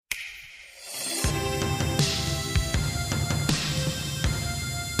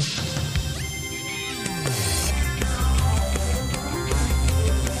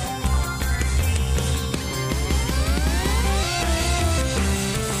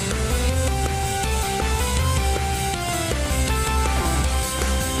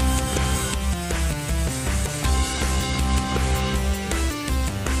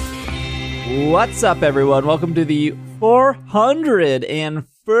What's up, everyone? Welcome to the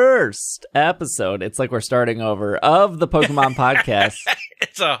 401st episode. It's like we're starting over of the Pokemon podcast.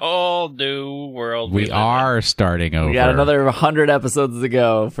 It's a whole new world. We are starting over. We got another 100 episodes to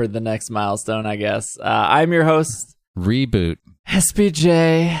go for the next milestone, I guess. I'm your host, Reboot.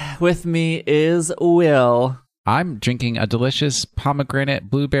 SPJ. With me is Will. I'm drinking a delicious pomegranate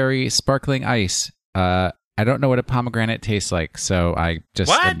blueberry sparkling ice. I don't know what a pomegranate tastes like, so I just...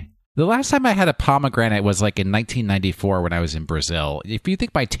 What? The last time I had a pomegranate was like in 1994 when I was in Brazil. If you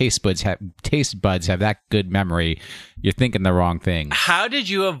think my taste buds have that good memory, you're thinking the wrong thing. How did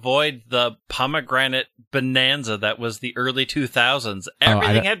you avoid the pomegranate bonanza that was the early 2000s?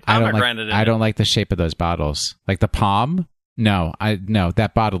 Everything had pomegranate in it. I don't like the shape of those bottles. Like the palm? No,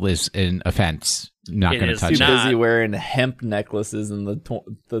 that bottle is an offense. Not going to touch it. Too busy wearing hemp necklaces in the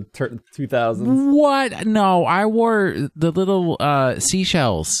 2000s. What? No, I wore the little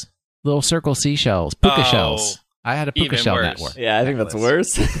seashells. Little circle seashells, puka shells. I had a puka shell network. Yeah, I think that's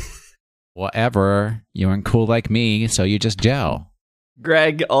worse. Whatever. You weren't cool like me, so you just gel.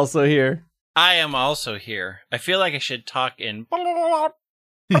 Greg, also here. I am also here. I feel like I should talk in...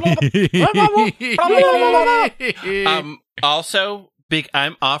 Also,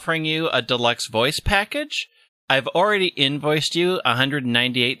 I'm offering you a deluxe voice package. I've already invoiced you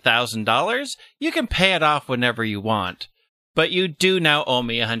 $198,000. You can pay it off whenever you want. But you do now owe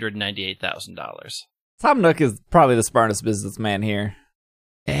me $198,000. Tom Nook is probably the smartest businessman here.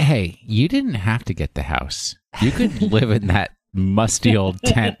 Hey, you didn't have to get the house. You could live in that musty old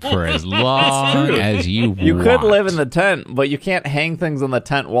tent for as long as you want. You could live in the tent, but you can't hang things on the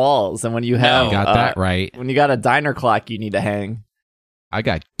tent walls. And when you have... You got that right. When you got a diner clock, you need to hang. I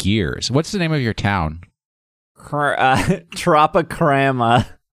got gears. What's the name of your town? Tropicrama.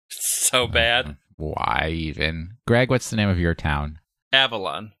 So bad. Why even? Greg, what's the name of your town?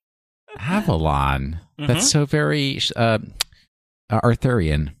 Avalon. Avalon. That's so very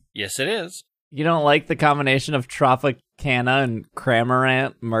Arthurian. Yes, it is. You don't like the combination of Tropicana and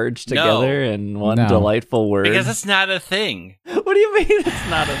Cramorant merged together in one delightful word? Because it's not a thing. What do you mean it's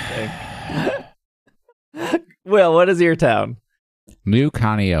not a thing? Will, what is your town? New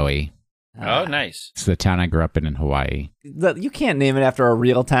Kaneohe. Oh, nice. It's the town I grew up in Hawaii. You can't name it after a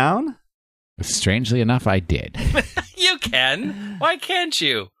real town. Strangely enough, I did. You can. Why can't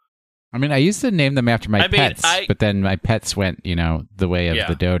you? I mean, I used to name them after my pets, but then my pets went, the way of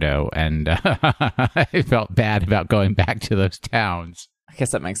the dodo, and I felt bad about going back to those towns. I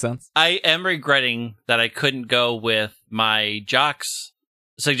guess that makes sense. I am regretting that I couldn't go with my jock's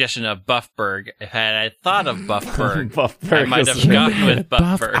suggestion of Buffberg. If I thought of Buffberg, I might have gone with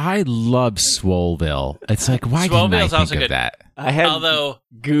Buffberg. I love Swoleville. It's like, why didn't I think of that? I had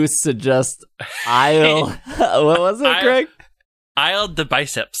Goose suggest Isle. What was it, Greg? Isle the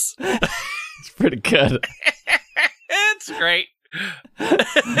biceps. It's pretty good. It's great.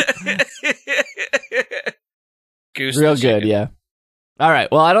 Goose real good, yeah. All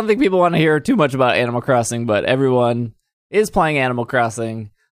right. Well, I don't think people want to hear too much about Animal Crossing, but everyone is playing Animal Crossing.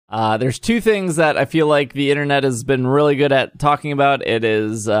 There's two things that I feel like the internet has been really good at talking about. It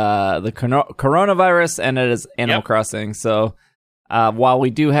is the coronavirus, and it is Animal Crossing. So while we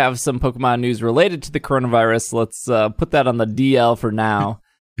do have some Pokemon news related to the coronavirus, let's put that on the DL for now.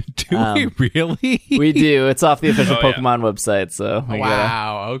 Do we really? We do. It's off the official Pokemon website. So we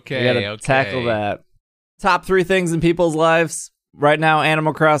gotta tackle that. Top 3 things in people's lives right now: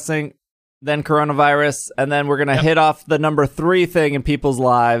 Animal Crossing, then coronavirus, and then we're going to hit off the number 3 thing in people's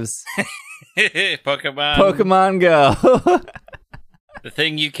lives. Pokemon Go. The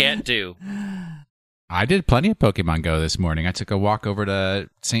thing you can't do. I did plenty of Pokemon Go this morning. I took a walk over to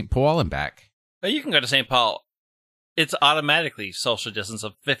St. Paul and back. Oh, you can go to St. Paul. It's automatically social distance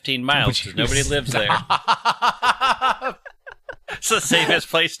of 15 miles because nobody lives there. It's the safest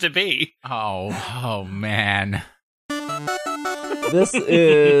place to be. Oh, man. This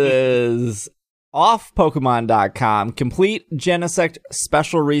is offpokemon.com. Complete Genesect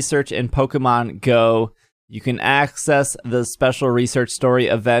special research in Pokemon Go. You can access the special research story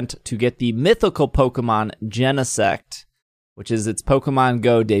event to get the mythical Pokemon Genesect, which is its Pokemon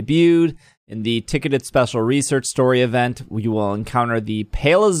Go debuted. In the ticketed special research story event, you will encounter the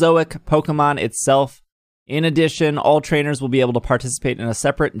Paleozoic Pokemon itself. In addition, all trainers will be able to participate in a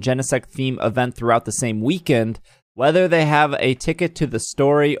separate Genesect theme event throughout the same weekend, whether they have a ticket to the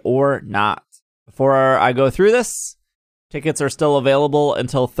story or not. Before I go through this, tickets are still available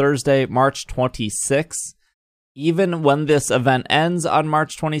until Thursday, March 26th. Even when this event ends on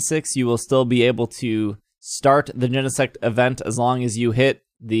March 26th, you will still be able to start the Genesect event as long as you hit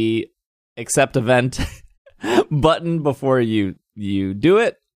the accept event button before you do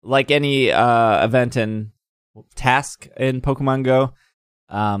it. like any event and task in Pokemon Go,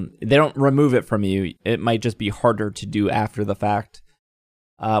 they don't remove it from you. It might just be harder to do after the fact.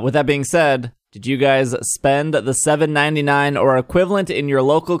 With that being said, did you guys spend the $7.99 or equivalent in your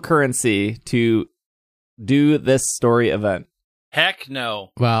local currency to do this story event? Heck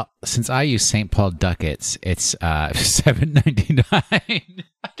no. Well, since I use St. Paul ducats, it's $7.99.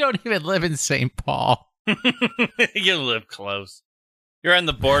 I don't even live in St. Paul. You live close. You're on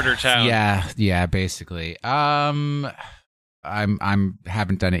the border town. Yeah, basically. I'm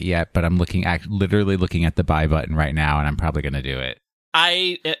haven't done it yet, but I'm literally looking at the buy button right now, and I'm probably going to do it.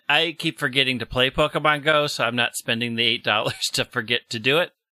 I keep forgetting to play Pokemon Go, so I'm not spending the $8 to forget to do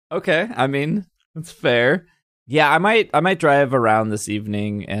it. Okay, I mean, that's fair. Yeah, I might drive around this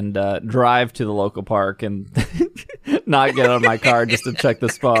evening and drive to the local park and not get out of my car just to check the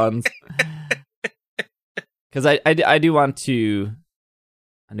spawns. Because I do want to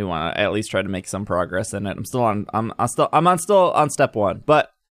at least try to make some progress in it. I'm still on step 1,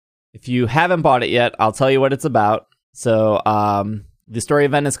 but if you haven't bought it yet, I'll tell you what it's about. So the story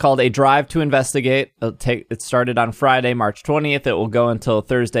event is called A Drive to Investigate. It started on Friday, March 20th. It will go until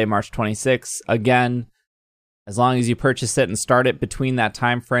Thursday, March 26th. Again, as long as you purchase it and start it between that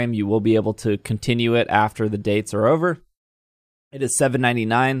time frame, you will be able to continue it after the dates are over. It is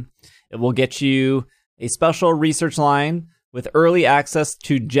 $7.99. It will get you a special research line with early access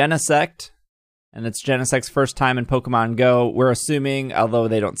to Genesect, and it's Genesect's first time in Pokemon Go. We're assuming, although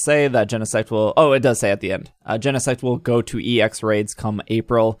they don't say, that Genesect will... Oh, it does say at the end. Genesect will go to EX raids come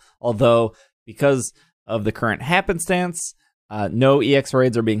April, although because of the current happenstance, no EX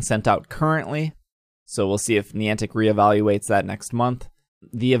raids are being sent out currently. So we'll see if Niantic reevaluates that next month.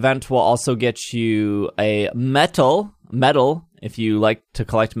 The event will also get you a medal, if you like to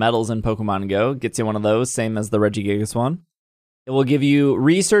collect medals in Pokemon Go. Gets you one of those, same as the Regigigas one. It will give you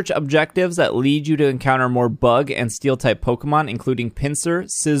research objectives that lead you to encounter more bug and steel-type Pokemon, including Pinsir,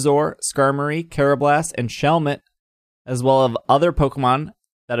 Scizor, Skarmory, Karrablast, and Shelmet, as well as other Pokemon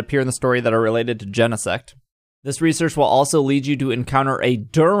that appear in the story that are related to Genesect. This research will also lead you to encounter a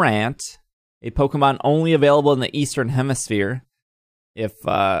Durant, a Pokemon only available in the Eastern Hemisphere. If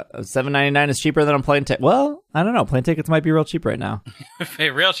 $7.99 is cheaper than a plane ticket, well, I don't know. Plane tickets might be real cheap right now.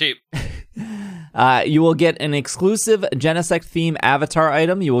 Real cheap. You will get an exclusive Genesect theme avatar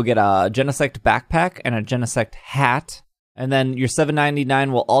item. You will get a Genesect backpack and a Genesect hat. And then your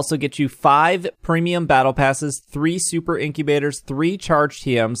 $7.99 will also get you 5 premium battle passes, 3 super incubators, 3 charge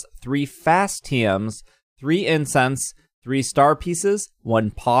TMs, 3 fast TMs, 3 incense, 3 star pieces,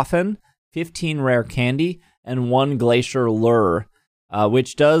 1 Poffin, 15 rare candy, and 1 glacier lure,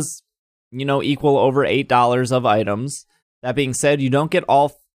 which does, equal over $8 of items. That being said, you don't get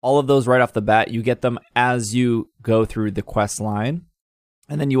all of those right off the bat. You get them as you go through the quest line.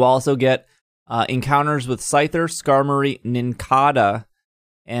 And then you also get encounters with Scyther, Skarmory, Nincada,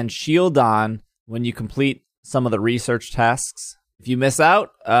 and Shieldon when you complete some of the research tasks. If you miss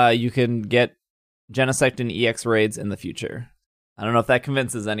out, you can get Genesect and EX raids in the future. I don't know if that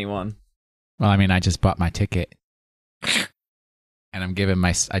convinces anyone. Well, I mean, I just bought my ticket, and I'm giving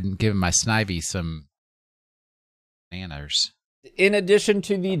my Snivy some manners. In addition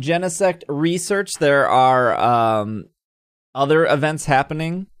to the Genesect research, there are other events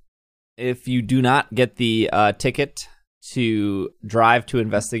happening. If you do not get the ticket to Drive to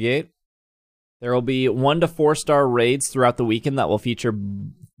Investigate, there will be 1 to 4 star raids throughout the weekend that will feature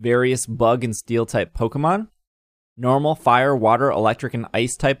various bug and steel type Pokemon. Normal, fire, water, electric, and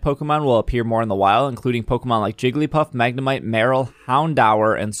ice type Pokemon will appear more in the wild, including Pokemon like Jigglypuff, Magnemite, Marill,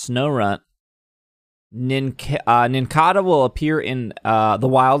 Houndour, and Snorunt. Nincada will appear in the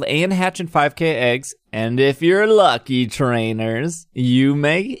wild and hatch in 5K eggs, and if you're lucky, trainers, you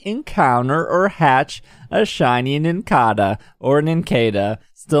may encounter or hatch a shiny Nincada or Nincada.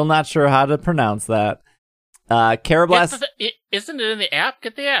 Still not sure how to pronounce that. Karrablast... Isn't it in the app?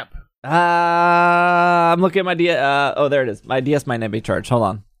 Get the app. I'm looking at my DS. Oh, there it is. My DS might not be charged. Hold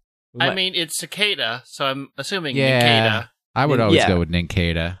on. I mean, it's Cicada, so I'm assuming Nincada. I would always go with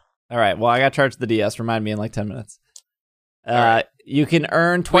Nincada. All right. Well, I got charged the DS. Remind me in like 10 minutes. Right. You can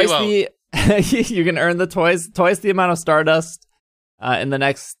earn twice the. You can earn twice the amount of Stardust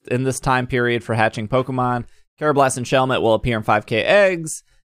in this time period for hatching Pokemon. Karrablast and Shelmet will appear in 5K eggs,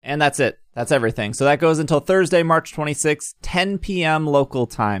 and that's it. That's everything. So that goes until Thursday, March 26th, 10 p.m. local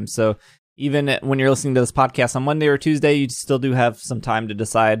time. So even when you're listening to this podcast on Monday or Tuesday, you still do have some time to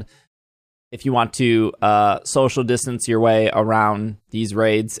decide if you want to social distance your way around these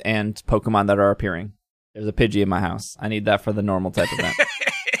raids and Pokemon that are appearing. There's a Pidgey in my house. I need that for the normal type event.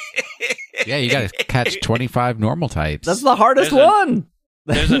 Yeah, you got to catch 25 normal types. That's the hardest one.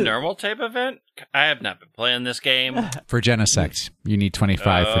 There's a normal type event? I have not been playing this game. For Genesect, you need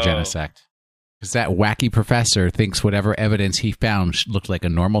 25 for Genesect. Because that wacky professor thinks whatever evidence he found looked like a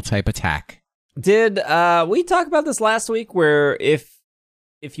normal type attack. Did we talk about this last week, where if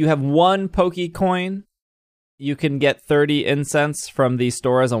you have one Pokecoin, you can get 30 incense from the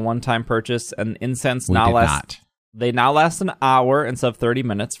store as a one-time purchase, and incense now last an hour instead of 30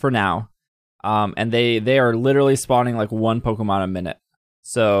 minutes for now. And they are literally spawning like one Pokemon a minute.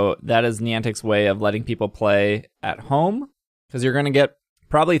 So that is Niantic's way of letting people play at home, because you're going to get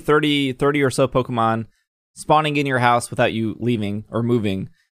probably 30 or so Pokemon spawning in your house without you leaving or moving.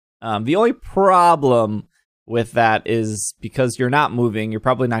 The only problem with that is because you're not moving, you're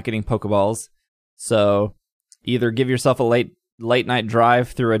probably not getting Pokeballs. So either give yourself a late night drive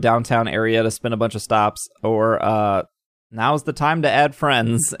through a downtown area to spin a bunch of stops, or now's the time to add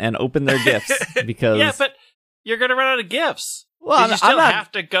friends and open their gifts. Because yeah, but you're going to run out of gifts. Well, you still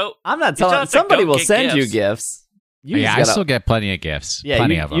have to go. I'm not telling. Somebody will send you gifts. I still get plenty of gifts. Yeah,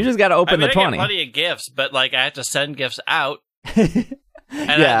 plenty of them. You just got to open the 20. I get plenty of gifts, but like I have to send gifts out, and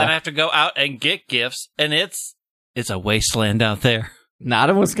then I have to go out and get gifts, and it's a wasteland out there.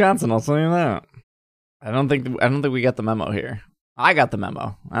 Not in Wisconsin, I'll tell you that. I don't think we got the memo here. I got the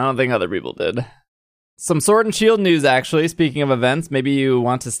memo. I don't think other people did. Some Sword and Shield news, actually. Speaking of events, maybe you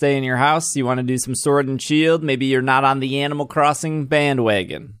want to stay in your house, you want to do some Sword and Shield, maybe you're not on the Animal Crossing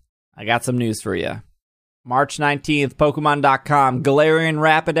bandwagon. I got some news for you. March 19th, Pokemon.com, Galarian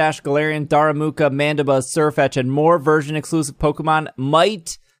Rapidash, Galarian Darumaka, Mandiba, Sirfetch'd, and more version-exclusive Pokemon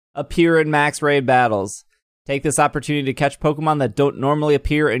might appear in Max Raid battles. Take this opportunity to catch Pokemon that don't normally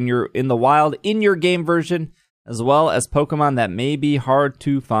appear in the wild in your game version, as well as Pokemon that may be hard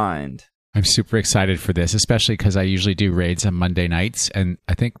to find. I'm super excited for this, especially because I usually do raids on Monday nights, and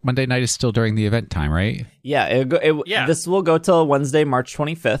I think Monday night is still during the event time, right? Yeah, this will go till Wednesday, March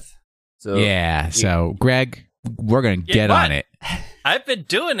 25th. So so Greg, we're going to get on it. I've been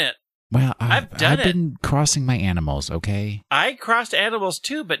doing it. Well, I've been crossing my animals, okay? I crossed animals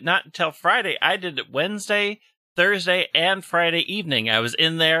too, but not until Friday. I did it Wednesday, Thursday, and Friday evening. I was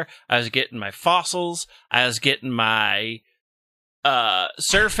in there. I was getting my fossils. I was getting my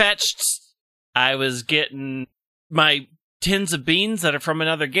Sirfetch'd. I was getting my tins of beans that are from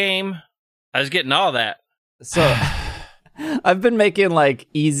another game. I was getting all that. So I've been making like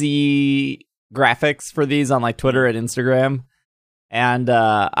easy graphics for these on like Twitter and Instagram. And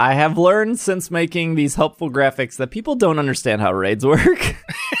I have learned since making these helpful graphics that people don't understand how raids work.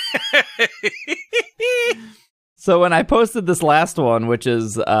 So when I posted this last one, which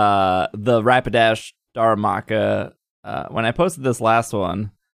is the Rapidash Darumaka, when I posted this last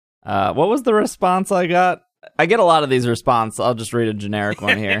one, what was the response I got? I get a lot of these responses. I'll just read a generic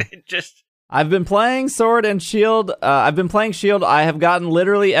one here. I've been playing Sword and Shield. I've been playing Shield. I have gotten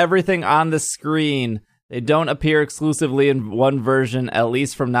literally everything on the screen. They don't appear exclusively in one version, at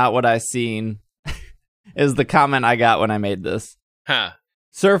least from not what I've seen, is the comment I got when I made this. Huh.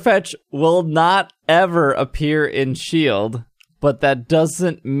 Sirfetch'd will not ever appear in Shield, but that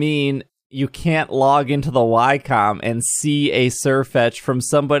doesn't mean you can't log into the Ycom and see a Sirfetch'd from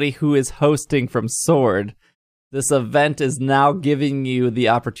somebody who is hosting from Sword. This event is now giving you the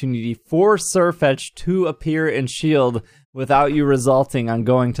opportunity for Sirfetch'd to appear in Shield without you resulting on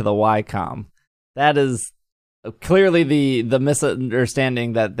going to the Ycom. That is clearly the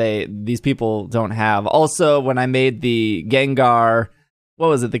misunderstanding that these people don't have. Also, when I made the Gengar, what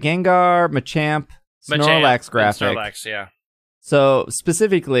was it? The Gengar, Machamp, Snorlax graphic. Snorlax, yeah. So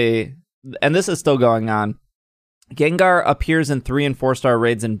specifically, and this is still going on, Gengar appears in 3 and 4 star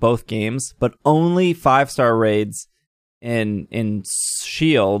raids in both games, but only 5-star raids in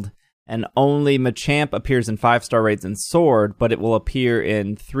Shield, and only Machamp appears in 5-star raids in Sword, but it will appear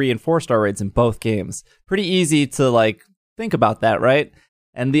in 3 and 4-star raids in both games. Pretty easy to like think about that, right?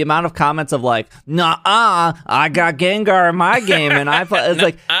 And the amount of comments of like, nah, I got Gengar in my game, and I play. It's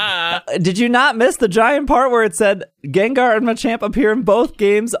like, did you not miss the giant part where it said Gengar and Machamp appear in both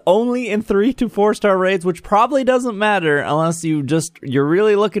games, only in 3 to 4-star raids, which probably doesn't matter unless you're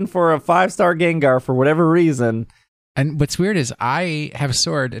really looking for a 5-star Gengar for whatever reason. And what's weird is I have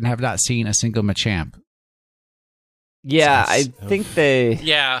Sword and have not seen a single Machamp. Yeah, I think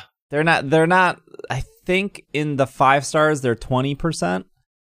they're not. I think in the 5 stars they're 20%.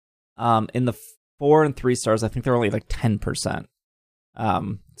 In the 4 and 3 stars, I think they're only like 10%.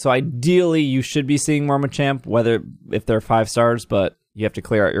 So ideally, you should be seeing more Machamp, if they're 5 stars, but you have to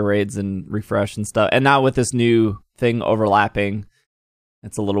clear out your raids and refresh and stuff. And now with this new thing overlapping,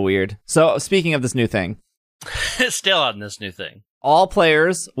 it's a little weird. So speaking of this new thing, still on this new thing, all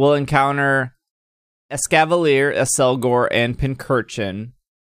players will encounter Escavalier, Aselgor, and Pincurchin,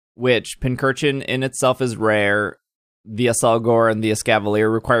 which Pincurchin in itself is rare. The Aselgor and the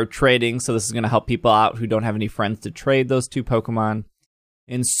Escavalier require trading, so this is going to help people out who don't have any friends to trade those two Pokemon.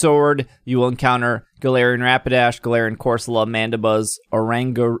 In Sword, you will encounter Galarian Rapidash, Galarian Corsola, Mandibuzz,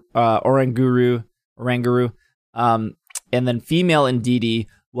 Oranguru, and then female Indeedee,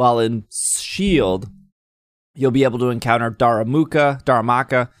 while in Shield, you'll be able to encounter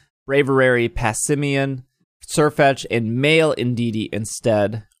Darumaka, Braviary, Passimian, Sirfetch'd, and male Indeedee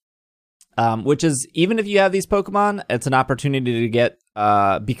instead. Which is, even if you have these Pokemon, it's an opportunity to get,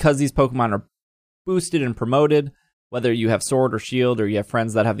 because these Pokemon are boosted and promoted, whether you have Sword or Shield or you have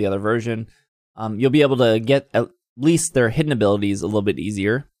friends that have the other version, you'll be able to get at least their hidden abilities a little bit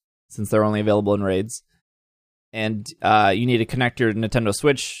easier, since they're only available in raids. And you need to connect your Nintendo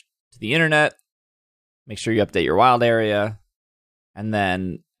Switch to the internet, make sure you update your wild area, and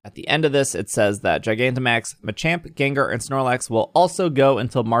then at the end of this, it says that Gigantamax, Machamp, Gengar, and Snorlax will also go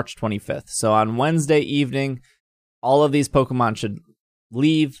until March 25th. So on Wednesday evening, all of these Pokemon should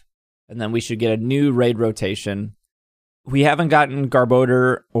leave, and then we should get a new raid rotation. We haven't gotten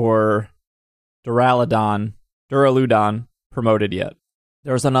Garbodor or Duraludon promoted yet.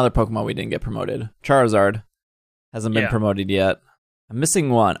 There was another Pokemon we didn't get promoted. Charizard hasn't been promoted yet. I'm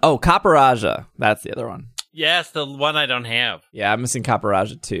missing one. Oh, Capparaja. That's the other one. Yes, the one I don't have. Yeah, I'm missing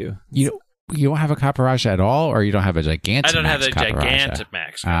Capparaja too. You don't have a Capparaja at all, or you don't have a Gigantamax? I don't have the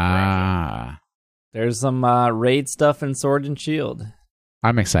Gigantamax Capparaja. There's some raid stuff in Sword and Shield.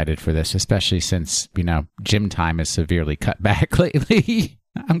 I'm excited for this, especially since, gym time is severely cut back lately.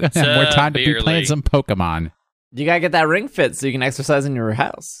 I'm going to have more time to be playing some Pokemon. You got to get that Ring Fit so you can exercise in your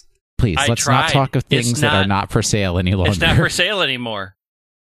house. Please, let's not talk of things that are not for sale any longer. It's not for sale anymore.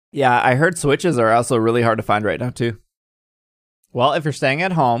 Yeah, I heard Switches are also really hard to find right now, too. Well, if you're staying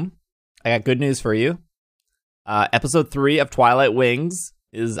at home, I got good news for you. Episode 3 of Twilight Wings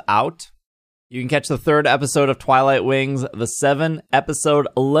is out. You can catch the 3rd episode of Twilight Wings, the 7-episode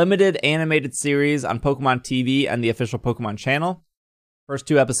limited animated series on Pokemon TV and the official Pokemon channel. First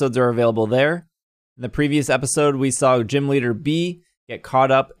 2 episodes are available there. In the previous episode, we saw Gym Leader B get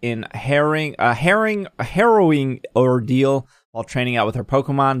caught up in a harrowing ordeal while training out with her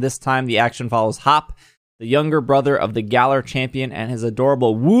Pokemon. This time, the action follows Hop, the younger brother of the Galar champion, and his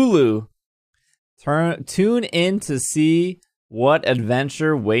adorable Wooloo. Tune in to see what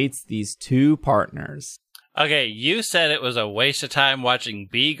adventure waits these two partners. Okay, you said it was a waste of time watching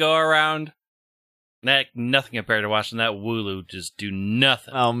B go around. Nothing compared to watching that Wooloo just do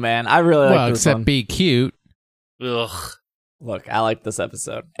nothing. Oh, man, I really like this except one. Be cute. Ugh. Look, I like this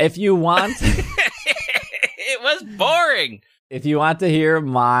episode. If you want... It was boring! If you want to hear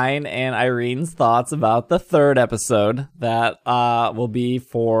mine and Irene's thoughts about the 3rd episode, that will be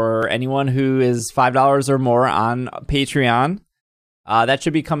for anyone who is $5 or more on Patreon. That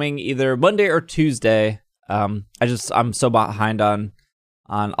should be coming either Monday or Tuesday. I'm so behind on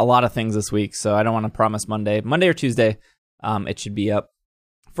a lot of things this week, so I don't want to promise Monday or Tuesday. It should be up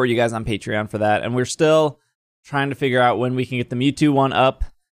for you guys on Patreon for that. And we're still trying to figure out when we can get the Mewtwo one up.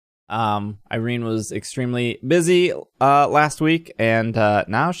 Irene was extremely busy last week, and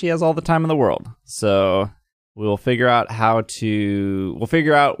now she has all the time in the world. So we'll figure out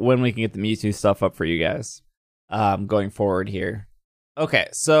when we can get the Mewtwo stuff up for you guys going forward here. Okay,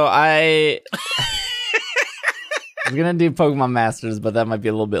 so I was gonna do Pokemon Masters, but that might be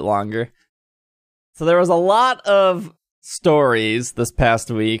a little bit longer. So there was a lot of stories this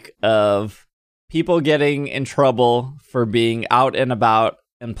past week of people getting in trouble for being out and about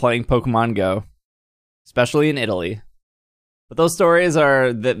and playing Pokemon Go, especially in Italy. But those stories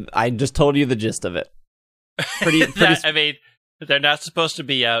are that I just told you the gist of it. I mean, they're not supposed to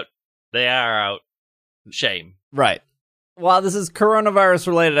be out. They are out. Shame. Right. While this is coronavirus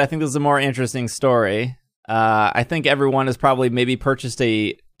related, I think this is a more interesting story. I think everyone has probably maybe purchased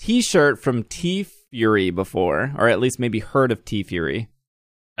a t-shirt from T-Fury before, or at least maybe heard of T-Fury.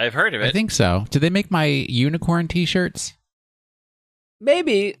 I've heard of it. I think so. Do they make my unicorn t-shirts?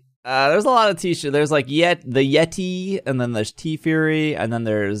 Maybe. There's a lot of t-shirts. There's like the Yeti, and then there's T-Fury, and then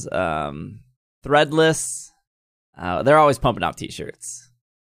there's Threadless. They're always pumping out t-shirts.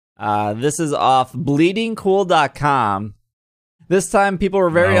 This is off bleedingcool.com. This time people were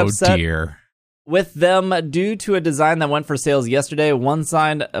very upset with them due to a design that went for sales yesterday. One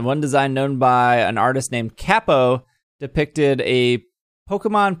design known by an artist named Capo depicted a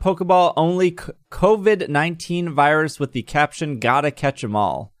Pokemon Pokeball only COVID-19 virus with the caption "Gotta catch 'em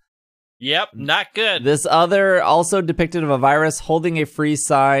all." Yep, not good. This other also depicted of a virus holding a free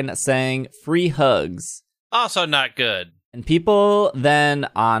sign saying "Free hugs." Also not good. And people then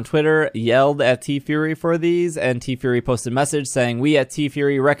on Twitter yelled at T-Fury for these, and T-Fury posted a message saying, "We at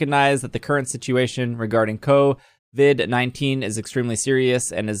T-Fury recognize that the current situation regarding COVID-19 is extremely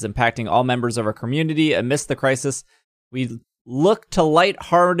serious and is impacting all members of our community. Amidst the crisis, we look to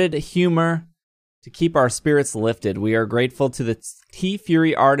light-hearted humor to keep our spirits lifted. We are grateful to the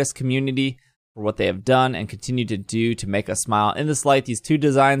T-Fury artist community for what they have done and continue to do to make us smile. In this light, these 2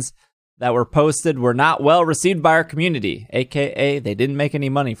 designs that were posted were not well received by our community, aka they didn't make any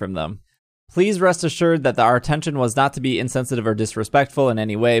money from them. Please rest assured that our intention was not to be insensitive or disrespectful in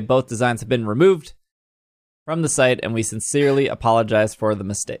any way. Both designs have been removed from the site, and we sincerely apologize for the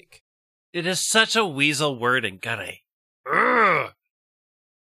mistake." It is such a weasel wording. Ugh.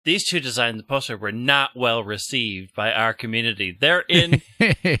 These 2 designs in the poster were not well received by our community. They're in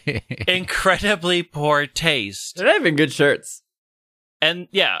incredibly poor taste. They're not even good shirts. And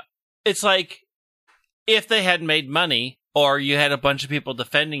yeah, it's like, if they had made money, or you had a bunch of people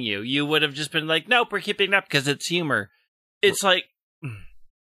defending you, you would have just been like, nope, we're keeping it up because it's humor. It's like...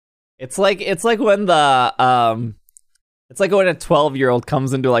 It's like when the... It's like when a 12-year-old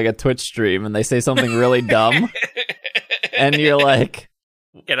comes into like a Twitch stream and they say something really dumb. And you're like...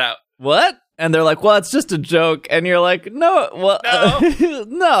 Get out. What? And they're like, well, it's just a joke. And you're like, no, well, no.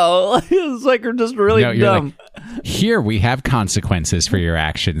 No. It's like you're just really dumb. Like, here we have consequences for your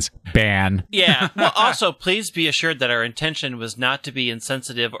actions. Ban. Yeah. Well, also, please be assured that our intention was not to be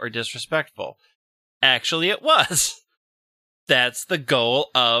insensitive or disrespectful. Actually, it was. That's the goal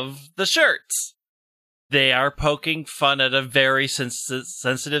of the shirts. They are poking fun at a very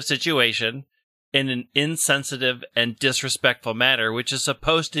sensitive situation in an insensitive and disrespectful manner, which is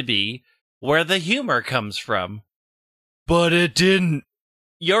supposed to be where the humor comes from. But it didn't.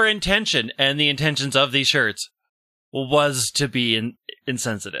 Your intention, and the intentions of these shirts, was to be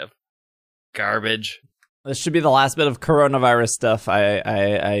insensitive. Garbage. This should be the last bit of coronavirus stuff,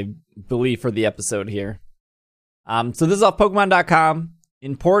 I believe, for the episode here. So this is off Pokemon.com.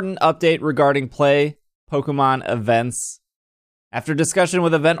 Important update regarding play Pokemon events. After discussion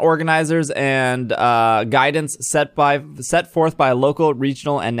with event organizers and guidance set forth by local,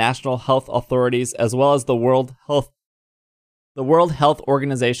 regional, and national health authorities, as well as the World Health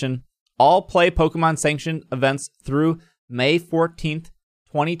Organization, all play Pokemon sanctioned events through May 14th,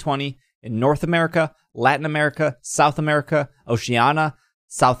 2020 in North America, Latin America, South America, Oceania,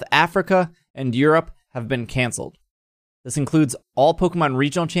 South Africa, and Europe have been canceled. This includes all Pokemon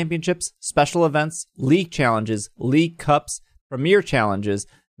regional championships, special events, league challenges, league cups, premier challenges,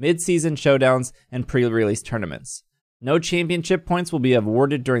 mid-season showdowns, and pre-release tournaments. No championship points will be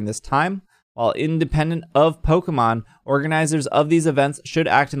awarded during this time. While independent of Pokemon, organizers of these events should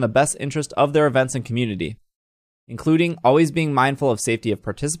act in the best interest of their events and community, including always being mindful of safety of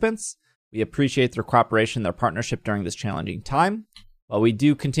participants. We appreciate their cooperation and their partnership during this challenging time. While we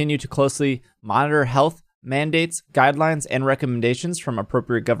do continue to closely monitor health mandates, guidelines, and recommendations from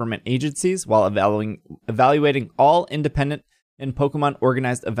appropriate government agencies while evaluating all independent and Pokemon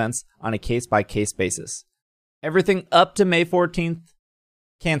organized events on a case-by-case basis. Everything up to May 14th,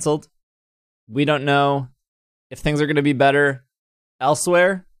 canceled. We don't know if things are going to be better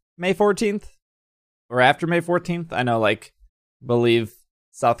elsewhere May 14th or after May 14th. I know, believe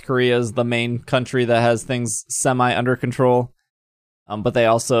South Korea is the main country that has things semi under control, but they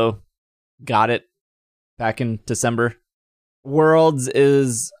also got it back in December. Worlds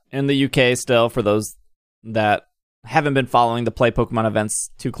is in the UK still, for those that haven't been following the play Pokemon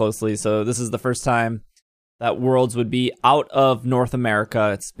events too closely. So this is the first time that Worlds would be out of North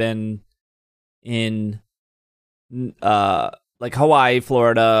America. It's been in Hawaii,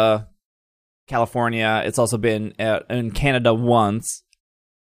 Florida, California. It's also been in Canada once.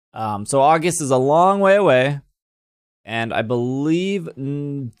 So August is a long way away. And I believe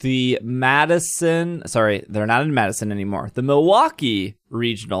the they're not in Madison anymore. The Milwaukee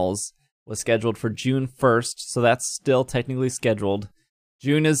Regionals was scheduled for June 1st, so that's still technically scheduled.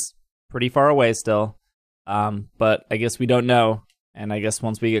 June is pretty far away still, but I guess we don't know. And I guess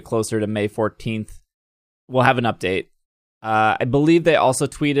once we get closer to May 14th, we'll have an update. I believe they also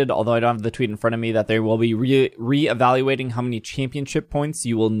tweeted, although I don't have the tweet in front of me, that they will be re-evaluating how many championship points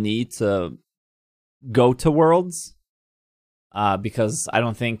you will need to go to Worlds. Because I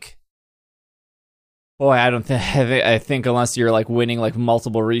think unless you're winning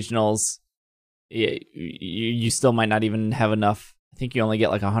multiple regionals, you still might not even have enough. I think you only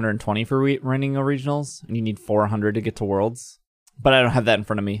get 120 for winning a regionals, and you need 400 to get to Worlds. But I don't have that in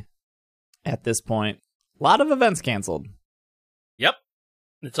front of me at this point. A lot of events canceled. Yep.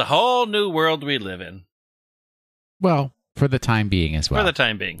 It's a whole new world we live in. Well, for the time being as well. For the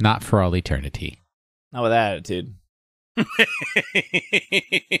time being. Not for all eternity. Not with that attitude.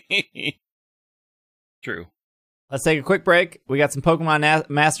 True. Let's take a quick break. We got some Pokemon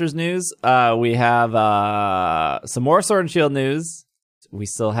Masters news. We have some more Sword and Shield news. We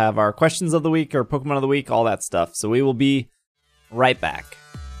still have our questions of the week, or Pokemon of the week, all that stuff. So we will be right back.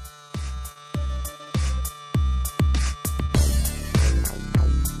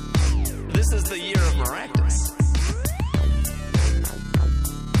 This is the year of Maractus.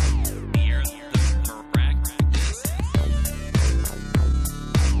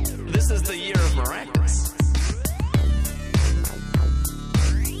 This is the year of Maractus.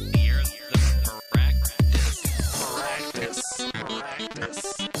 Maractus.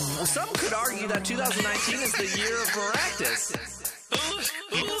 Well, some could argue that 2019 is the year of Maractus.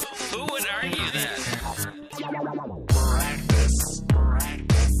 Who would argue that?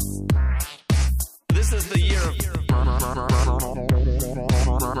 This is the year of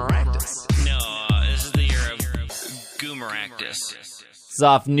Maractus. No, this is the year of Goomeractus. It's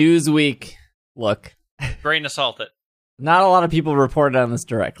off Newsweek. Look. Grain of salt it. Not a lot of people reported on this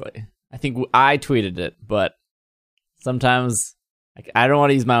directly. I think I tweeted it, but sometimes I don't want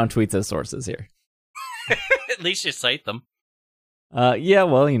to use my own tweets as sources here. At least you cite them. Yeah,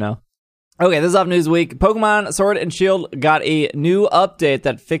 well, you know. Okay, this is off Newsweek. Pokemon Sword and Shield got a new update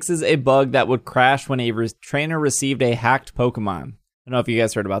that fixes a bug that would crash when a trainer received a hacked Pokemon. I don't know if you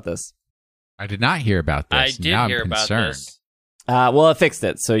guys heard about this. I did not hear about this. I did now hear I'm about concerned. this. Well, it fixed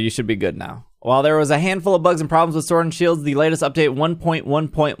it, so you should be good now. While there was a handful of bugs and problems with Sword and Shield, the latest update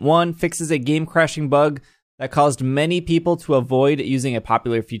 1.1.1 fixes a game-crashing bug that caused many people to avoid using a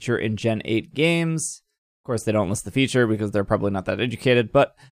popular feature in Gen 8 games. Of course, they don't list the feature because they're probably not that educated,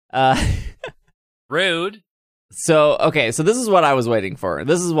 but... Rude. So this is what I was waiting for.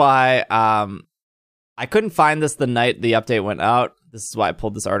 This is why I couldn't find this the night the update went out. This is why I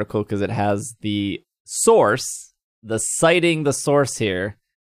pulled this article, because it has the source, citing the source here.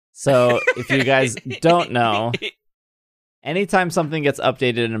 So if you guys don't know, anytime something gets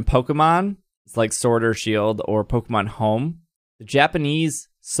updated in Pokemon, it's like Sword or Shield or Pokemon Home, the Japanese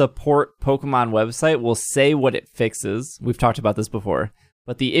support Pokemon website will say what it fixes. We've talked about this before.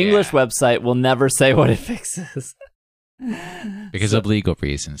 But the English website will never say what it fixes. Because of legal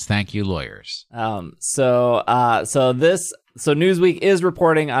reasons. Thank you, lawyers. So Newsweek is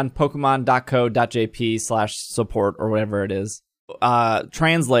reporting on pokemon.co.jp/support or whatever it is.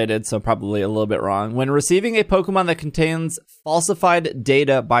 Translated, so probably a little bit wrong. When receiving a Pokemon that contains falsified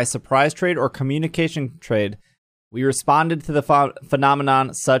data by surprise trade or communication trade, we responded to the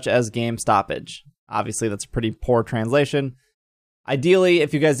phenomenon such as game stoppage. Obviously, that's a pretty poor translation. Ideally,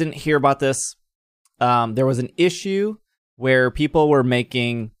 if you guys didn't hear about this, there was an issue where people were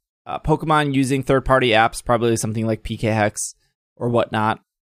making Pokemon using third-party apps, probably something like PKHex or whatnot,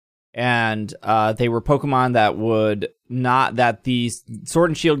 and they were Pokemon that these Sword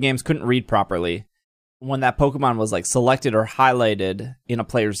and Shield games couldn't read properly. When that Pokemon was like selected or highlighted in a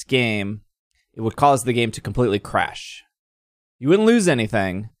player's game, it would cause the game to completely crash. You wouldn't lose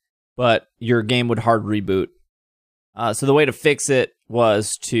anything, but your game would hard reboot. So the way to fix it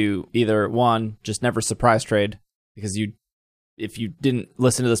was to either, one, just never surprise trade, because if you didn't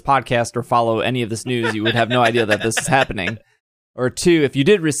listen to this podcast or follow any of this news, you would have no idea that this is happening. Or two, if you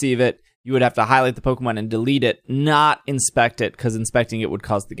did receive it, you would have to highlight the Pokemon and delete it, not inspect it, because inspecting it would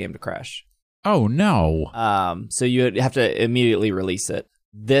cause the game to crash. Oh, no. So you would have to immediately release it.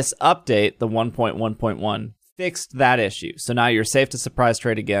 This update, the 1.1.1, fixed that issue. So now you're safe to surprise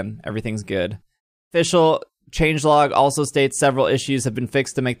trade again. Everything's good. Official changelog also states several issues have been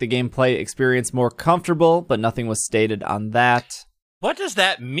fixed to make the gameplay experience more comfortable, but nothing was stated on that. What does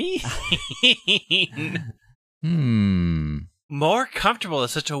that mean? More comfortable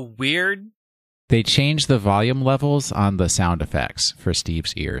is such a weird... They changed the volume levels on the sound effects for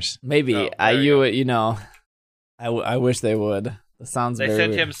Steve's ears. Maybe. I wish they would. It sounds They very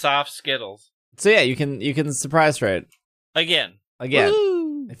sent weird. him soft Skittles. So yeah, you can surprise trade. Again.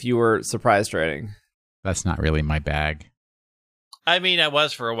 Woo! If you were surprise trading. That's not really my bag. I mean, I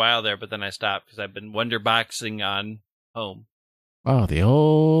was for a while there, but then I stopped because I've been wonder boxing on Home. Oh, the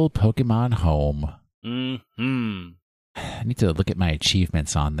old Pokemon Home. Mm-hmm. I need to look at my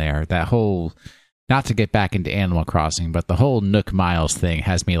achievements on there. That whole, not to get back into Animal Crossing, but the whole Nook Miles thing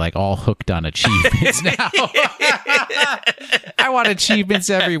has me like all hooked on achievements now. I want achievements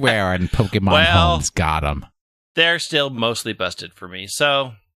everywhere, and Pokemon Home's got them. They're still mostly busted for me,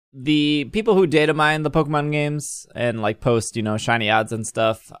 so... The people who data mine the Pokemon games and like post, shiny odds and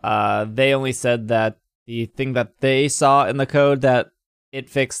stuff, they only said that the thing that they saw in the code that it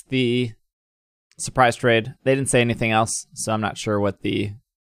fixed the surprise trade. They didn't say anything else, so I'm not sure what the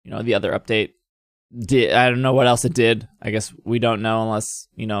other update I don't know what else it did. I guess we don't know unless,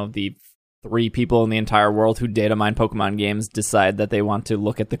 the 3 people in the entire world who data mine Pokemon games decide that they want to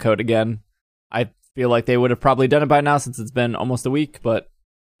look at the code again. I feel like they would have probably done it by now since it's been almost a week, but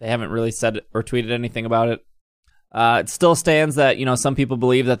they haven't really said or tweeted anything about it. It still stands that, some people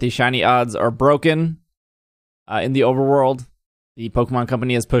believe that the shiny odds are broken in the overworld. The Pokemon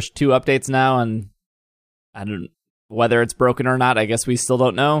Company has pushed 2 updates now, and whether it's broken or not, I guess we still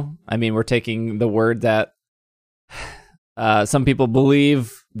don't know. I mean, we're taking the word that some people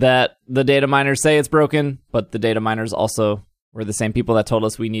believe that the data miners say it's broken, but the data miners also were the same people that told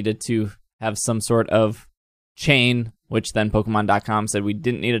us we needed to have some sort of chain, which then Pokemon.com said we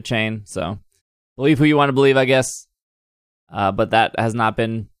didn't need a chain. So believe who you want to believe, I guess. But that has not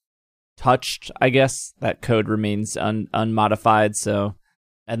been touched, I guess. That code remains unmodified. So,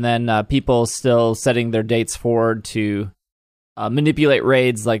 and then people still setting their dates forward to manipulate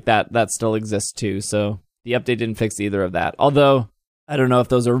raids like that still exists too. So the update didn't fix either of that. Although I don't know if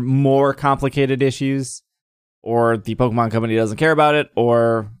those are more complicated issues, or the Pokemon Company doesn't care about it,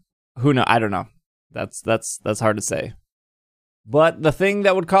 or who knows? I don't know. That's hard to say. But the thing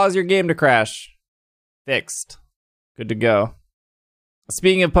that would cause your game to crash, fixed. Good to go.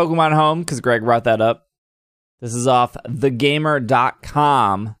 Speaking of Pokemon Home, because Greg brought that up, this is off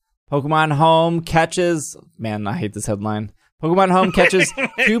thegamer.com. Pokemon Home catches... Man, I hate this headline. Pokemon Home catches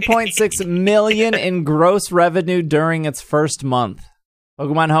 2.6 million in gross revenue during its first month.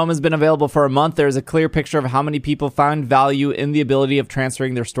 Pokemon Home has been available for a month. There is a clear picture of how many people found value in the ability of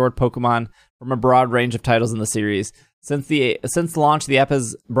transferring their stored Pokemon from a broad range of titles in the series. Since launch, the app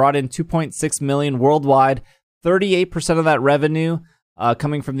has brought in 2.6 million worldwide, 38% of that revenue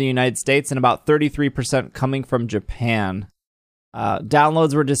coming from the United States, and about 33% coming from Japan.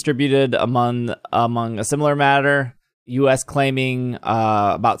 Downloads were distributed among a similar matter. U.S. claiming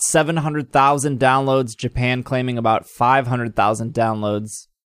about 700,000 downloads, Japan claiming about 500,000 downloads,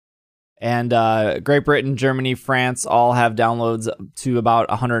 and Great Britain, Germany, France all have downloads to about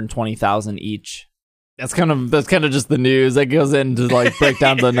 120,000 each. That's kind of just the news that goes in to like break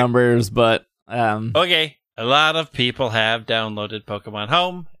down the numbers, but okay, a lot of people have downloaded Pokemon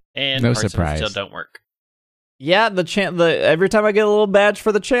Home, and no parts of it surprise. still don't work. Yeah, every time I get a little badge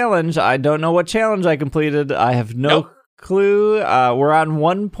for the challenge, I don't know what challenge I completed. I have no clue. We're on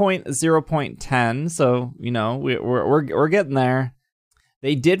 1.0.10, so we're getting there.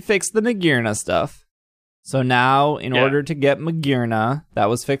 They did fix the Magearna stuff, so now in order to get Magearna, that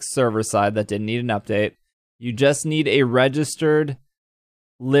was fixed server side. That didn't need an update. You just need a registered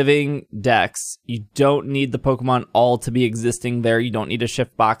living dex. You don't need the Pokemon all to be existing there. You don't need to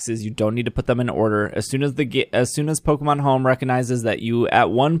shift boxes. You don't need to put them in order. As soon as Pokemon Home recognizes that you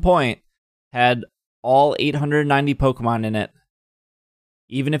at one point had all 890 Pokemon in it,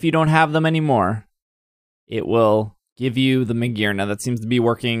 even if you don't have them anymore, it will give you the Magearna. That seems to be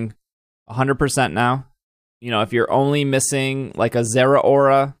working 100% now. If you're only missing like a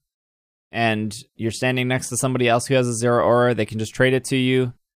Zeraora, and you're standing next to somebody else who has a Zeraora, they can just trade it to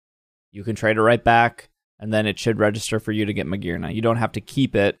you. You can trade it right back, and then it should register for you to get Magearna. You don't have to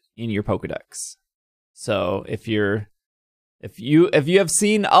keep it in your Pokedex. So if you have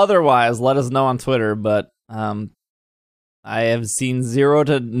seen otherwise, let us know on Twitter. But I have seen 0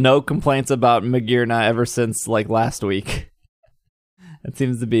 to no complaints about Magearna ever since like last week. It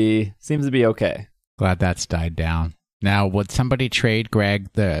seems to be okay. Glad that's died down. Now, would somebody trade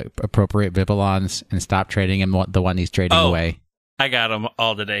Greg the appropriate Vivillons and stop trading him the one he's trading away? I got them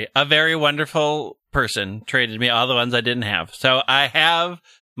all today. A very wonderful person traded me all the ones I didn't have. So I have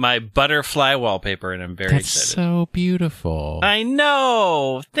my butterfly wallpaper, and I'm very excited. That's so beautiful. I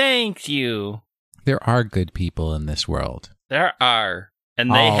know. Thank you. There are good people in this world. There are.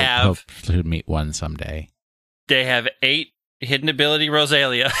 And they hope to meet one someday. They have 8 hidden ability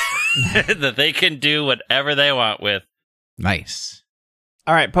Rosalia that they can do whatever they want with. Nice.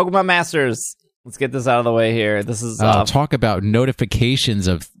 All right, Pokemon Masters. Let's get this out of the way here. This is talk about notifications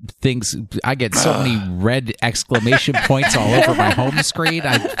of things. I get so many red exclamation points all over my home screen.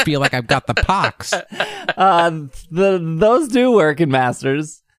 I feel like I've got the pox. Those do work in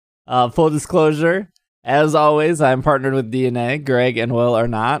Masters. Full disclosure, as always, I'm partnered with DNA. Greg and Will are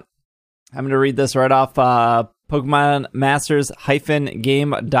not. I'm going to read this right off Pokemon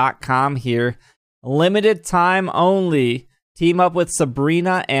Masters-game.com here. Limited time only. Team up with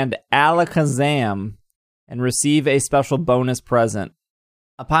Sabrina and Alakazam and receive a special bonus present.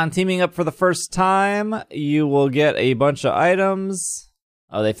 Upon teaming up for the first time, you will get a bunch of items.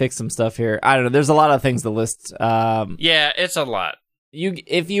 Oh, they fixed some stuff here. I don't know. There's a lot of things to list. Yeah, it's a lot.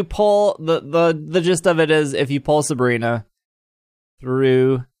 If you pull the gist of it is if you pull Sabrina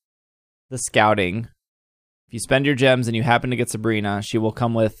through the scouting, if you spend your gems and you happen to get Sabrina, she will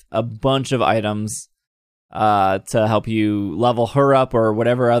come with a bunch of items to help you level her up or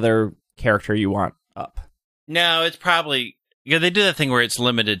whatever other character you want up. No, it's probably... Yeah, they do that thing where it's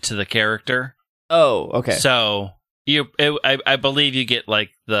limited to the character. Oh, okay. So, I believe you get, like,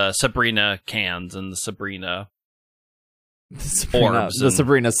 the Sabrina cans and the Sabrina orbs. The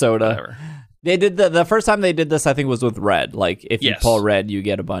Sabrina soda. Whatever. They did the first time they did this, I think, was with red. Like, if you pull red, you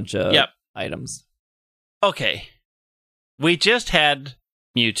get a bunch of items. Okay. We just had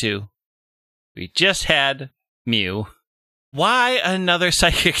Mewtwo. We just had Mew. Why another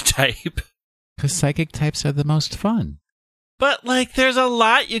psychic type? Because psychic types are the most fun. But, like, there's a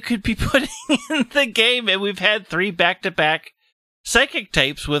lot you could be putting in the game, and we've had 3 back-to-back psychic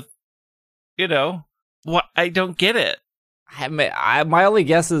types with, what? I don't get it. My only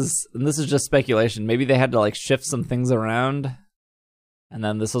guess is, and this is just speculation, maybe they had to, like, shift some things around, and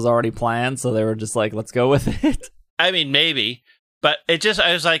then this was already planned, so they were just like, let's go with it. I mean, maybe, but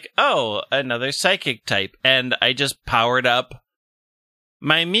I was like, oh, another psychic type, and I just powered up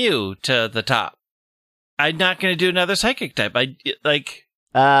my Mew to the top. I'm not going to do another psychic type.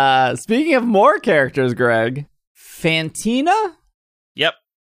 Speaking of more characters, Greg, Fantina? Yep.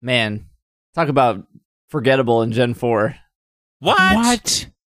 Man, talk about forgettable in Gen 4. What?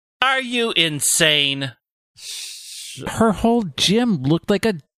 Are you insane? Her whole gym looked like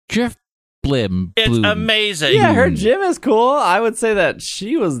a drift bloom. It's amazing. Yeah, her gym is cool. I would say that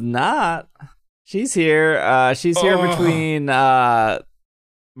she was not. She's here. She's here between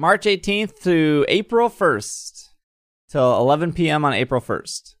March 18th to April 1st. Till 11 p.m. on April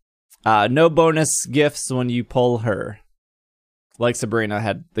 1st. No bonus gifts when you pull her. Like Sabrina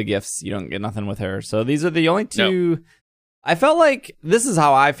had the gifts, you don't get nothing with her. So these are the only two... Nope. I felt like this is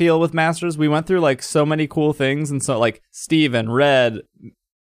how I feel with Masters. We went through like so many cool things, and so like Steven, Red,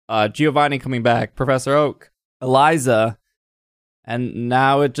 Giovanni coming back, Professor Oak, Eliza, and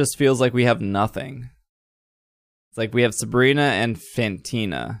now it just feels like we have nothing. It's like we have Sabrina and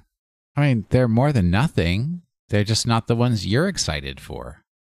Fantina. I mean, they're more than nothing. They're just not the ones you're excited for.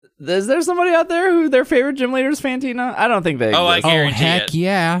 Is there somebody out there who their favorite gym leader is Fantina? I don't think they exist. I guarantee heck it.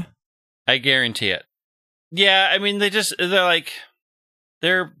 Yeah. I guarantee it. Yeah, I mean,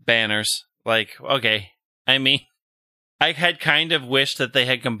 they're banners. Like, okay. I mean, I had kind of wished that they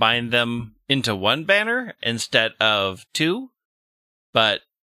had combined them into one banner instead of 2. But,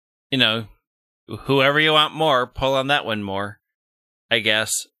 whoever you want more, pull on that one more, I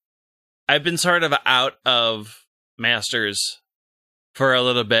guess. I've been sort of out of Masters for a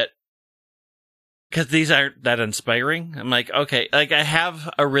little bit because these aren't that inspiring. I'm like, okay, like I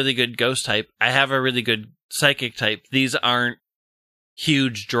have a really good ghost type. I have a really good psychic type. These aren't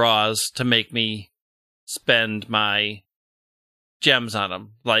huge draws to make me spend my gems on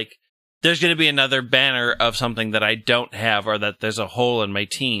them. Like, there's going to be another banner of something that I don't have, or that there's a hole in my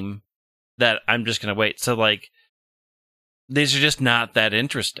team that I'm just going to wait. So, like, these are just not that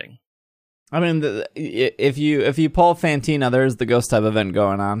interesting. I mean, if you pull Fantina, there's the ghost type event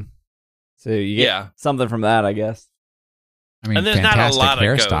going on, so you get something from that, I guess. I mean, and there's fantastic not a lot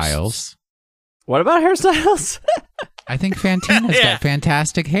hairstyles. Of ghosts. What about hairstyles? I think Fantina's got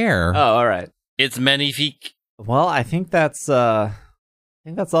fantastic hair. Oh, all right. It's magnifique. Well, I think that's all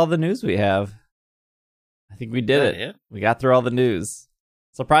the news we have. I think we did it. Yeah. We got through all the news.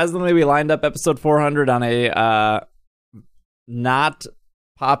 Surprisingly, we lined up episode 400 on a not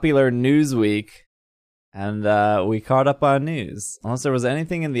popular news week, and we caught up on news. Unless there was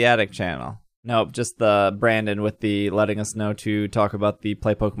anything in the Attic channel. Nope, just the Brandon with the letting us know to talk about the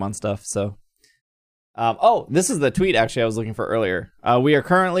Play Pokemon stuff. So, this is the tweet actually I was looking for earlier. We are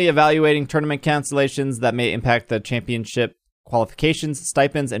currently evaluating tournament cancellations that may impact the championship qualifications,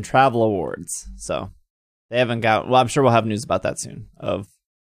 stipends, and travel awards. So they haven't got. Well, I'm sure we'll have news about that soon. Of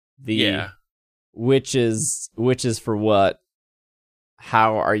the which is for what.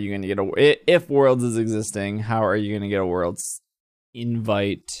 How are you going to get if Worlds is existing? How are you going to get a Worlds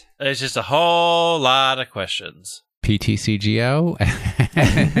invite? There's just a whole lot of questions. PTCGO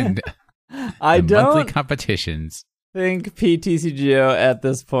and I don't monthly competitions. Think PTCGO at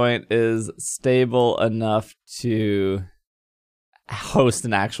this point is stable enough to host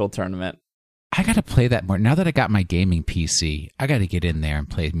an actual tournament. I got to play that more. Now that I got my gaming PC, I got to get in there and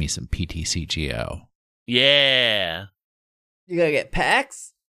play me some PTCGO. Yeah. You gotta get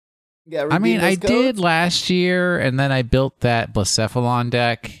packs? I mean, I did last year, and then I built that Blacephalon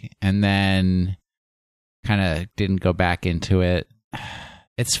deck, and then kind of didn't go back into it.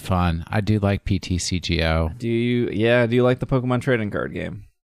 It's fun. I do like PTCGO. Do you like the Pokemon trading card game?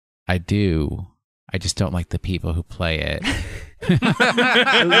 I do. I just don't like the people who play it. Isn't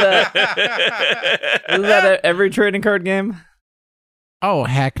that every trading card game? Oh,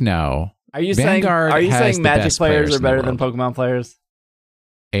 heck no. Are you Vanguard saying has the Magic best players are in the better than world. Pokemon players?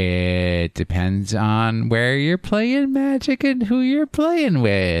 It depends on where you're playing Magic and who you're playing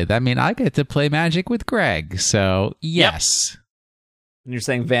with. I mean, I get to play Magic with Greg, so yes. And you're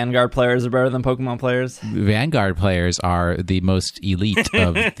saying Vanguard players are better than Pokemon players? Vanguard players are the most elite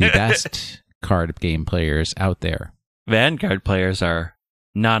of the best card game players out there. Vanguard players are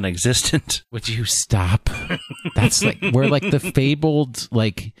non-existent. Would you stop? That's like, we're like the fabled,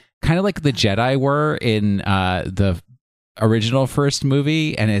 like, kind of like the Jedi were in the original first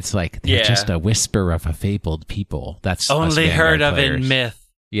movie, and it's like they're just a whisper of a fabled people. That's us only Vanguard heard of players. in myth.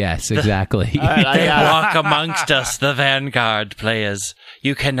 Yes, exactly. All right, They walk amongst us, the Vanguard players.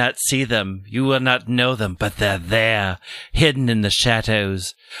 You cannot see them, you will not know them, but they're there, hidden in the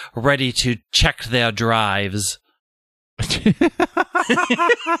shadows, ready to check their drives.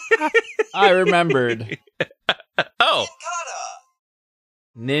 I remembered. Oh,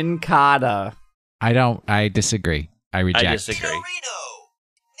 Nincada. I disagree. I reject. I disagree.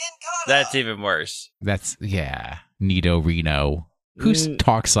 That's even worse. That's, Nito Reno. Who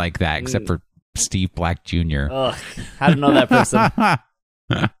talks like that except for Steve Black Jr.? Ugh, I don't know that person.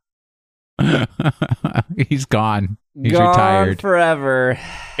 He's gone. He's Gone retired. forever.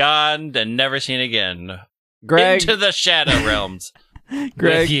 Gone and never seen again. Greg, Into the shadow realms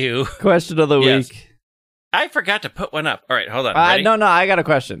Greg, with you. question of the Yes. week. I forgot to put one up. All right, hold on. Ready? No, I got a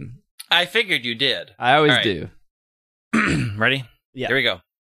question. I figured you did. I always All right. do. Ready? Yeah. Here we go.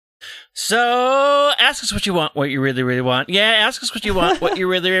 So, ask us what you want, what you really, really want. Yeah, ask us what you want, what you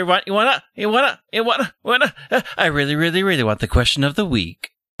really, really want. You wanna. I really, really, really want the question of the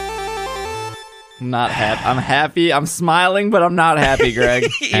week. I'm not happy. I'm happy. I'm smiling, but I'm not happy, Greg.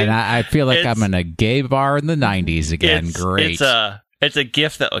 And I feel like It's- I'm in a gay bar in the 90s again. Great. It's a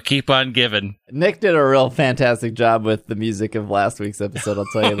gift that will keep on giving. Nick did a real fantastic job with the music of last week's episode, I'll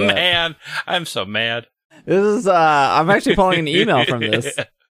tell you that. Man, I'm so mad. This is, I'm actually pulling an email from this.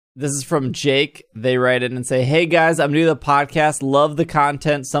 This is from Jake. They write in and say, "Hey guys, I'm new to the podcast. Love the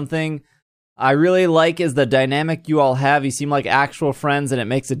content. Something I really like is the dynamic you all have. You seem like actual friends, and it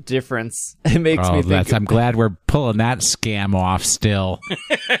makes a difference. It makes me think. I'm glad we're pulling that scam off still.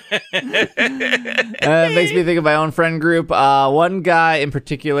 It makes me think of my own friend group. One guy in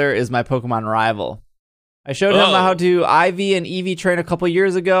particular is my Pokemon rival. I showed him how to IV and EV train a couple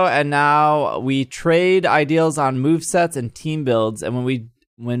years ago, and now we trade ideals on movesets and team builds. And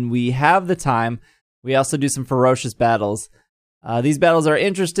when we have the time, we also do some ferocious battles. These battles are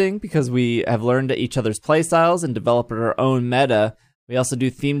interesting because we have learned each other's playstyles and developed our own meta. We also do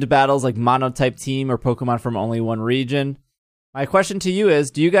themed battles like Monotype Team or Pokemon from only one region. My question to you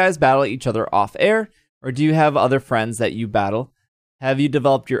is, do you guys battle each other off air, or do you have other friends that you battle? Have you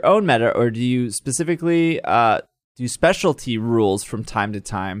developed your own meta, or do you specifically do specialty rules from time to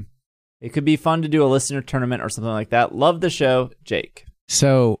time? It could be fun to do a listener tournament or something like that. Love the show, Jake."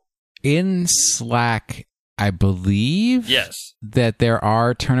 So in Slack, I believe that there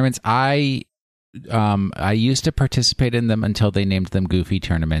are tournaments. I used to participate in them until they named them Goofy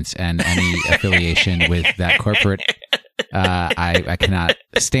tournaments, and any affiliation with that corporate, I cannot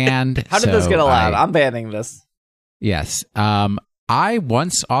stand. How did this get allowed? I'm banning this. Yes. I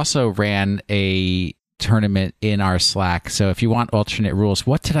once also ran a tournament in our Slack. So if you want alternate rules,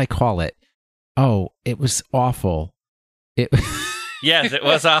 what did I call it? Oh, it was awful. Yes, it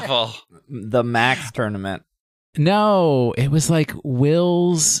was awful. The Max tournament. No, it was like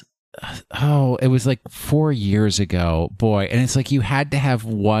Will's. Oh, it was like 4 years ago, boy. And it's like you had to have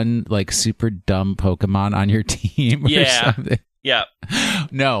one like super dumb Pokemon on your team or something. Yeah.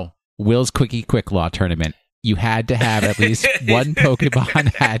 No, Will's Quickie Quick Law tournament. You had to have at least one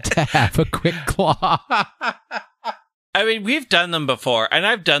Pokemon had to have a Quick Claw. I mean, we've done them before, and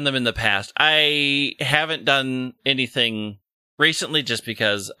I've done them in the past. I haven't done anything recently just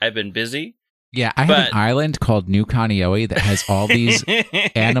because I've been busy. Yeah, I have an island called New Kaneohe that has all these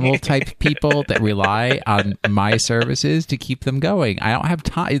animal type people that rely on my services to keep them going. I don't have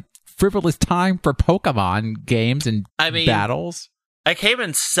frivolous time for Pokemon games and battles. I came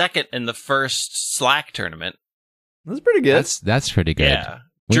in second in the first Slack tournament. That's pretty good. That's pretty good. Yeah.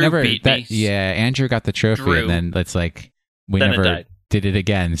 Drew beat me. Yeah, Andrew got the trophy, and then it's like we never did it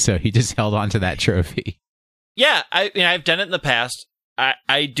again. So he just held on to that trophy. Yeah, I've done it in the past.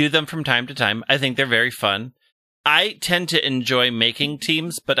 I do them from time to time. I think they're very fun. I tend to enjoy making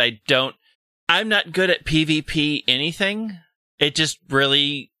teams, but I'm not good at PvP anything. It just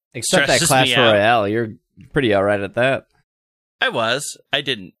really Except that stresses Clash me out. Royale, you're pretty alright at that. I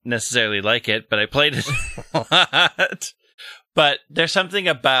didn't necessarily like it, but I played it a lot. But there's something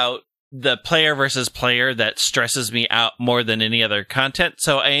about the player versus player that stresses me out more than any other content.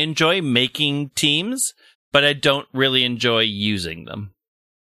 So I enjoy making teams, but I don't really enjoy using them.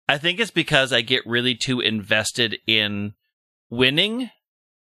 I think it's because I get really too invested in winning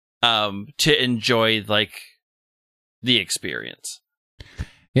to enjoy like the experience.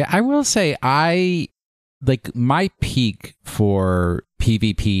 Yeah, I will say my peak for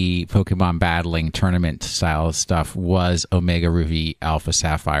PvP Pokemon battling tournament style stuff was Omega Ruby Alpha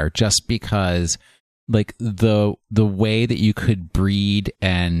Sapphire, just because like the way that you could breed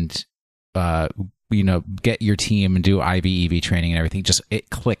and get your team and do IVEV training and everything, just it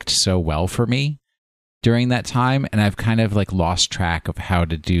clicked so well for me during that time, and I've kind of like lost track of how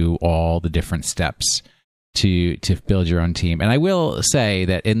to do all the different steps to build your own team. And I will say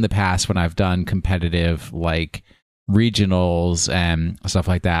that in the past, when I've done competitive like regionals and stuff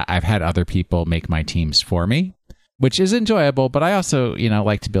like that, I've had other people make my teams for me, which is enjoyable, but I also,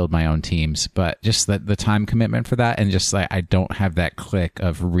 like to build my own teams. But just the time commitment for that, and just like I don't have that click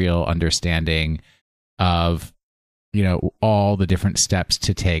of real understanding of all the different steps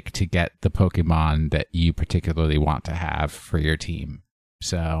to take to get the Pokemon that you particularly want to have for your team.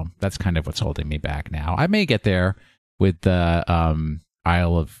 So that's kind of what's holding me back now. I may get there with the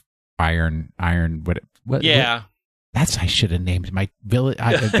Isle of Iron. What? Yeah. I should have named my village.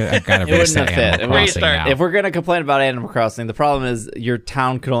 I've got to reset Animal Crossing Restart. now. If we're going to complain about Animal Crossing, the problem is your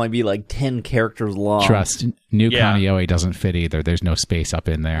town could only be like 10 characters long. Trust, New Kamioe doesn't fit either. There's no space up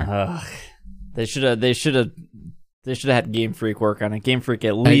in there. They should have had Game Freak work on it. Game Freak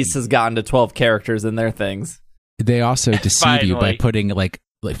at least has gotten to 12 characters in their things. They also deceive you by putting like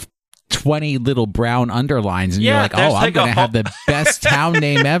 20 little brown underlines, and you're like, oh, I'm going to have the best town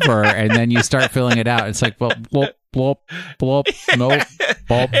name ever. And then you start filling it out. It's like, well, blop, blop, blop, nope,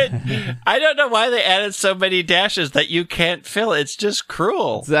 blop. I don't know why they added so many dashes that you can't fill. It's just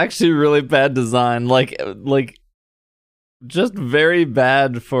cruel. It's actually really bad design. Like just very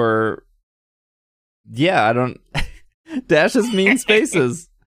bad for... Yeah, I don't... Dashes mean spaces.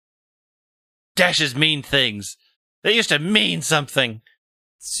 Dashes mean things. They used to mean something.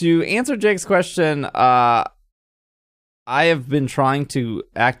 To answer Jake's question, I have been trying to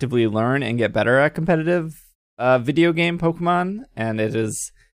actively learn and get better at competitive video game Pokemon, and it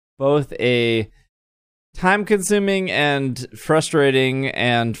is both a time-consuming and frustrating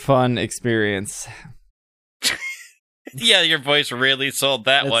and fun experience. Yeah, your voice really sold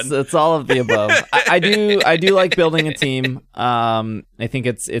that one. It's all of the above. I do like building a team. I think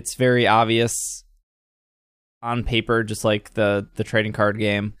it's very obvious on paper, just like the trading card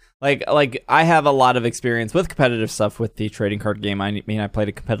game. Like I have a lot of experience with competitive stuff with the trading card game. I mean, I played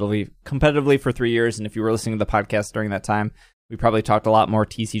it competitively for 3 years, and if you were listening to the podcast during that time, we probably talked a lot more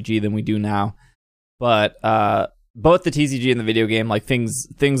TCG than we do now. But both the TCG and the video game, like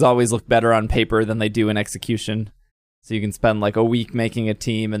things always look better on paper than they do in execution. So you can spend like a week making a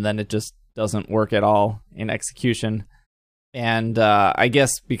team, and then it just doesn't work at all in execution. And I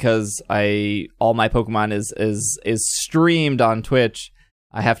guess because all my Pokemon is streamed on Twitch,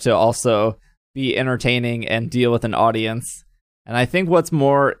 I have to also be entertaining and deal with an audience. And I think what's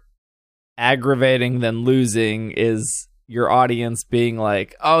more aggravating than losing is your audience being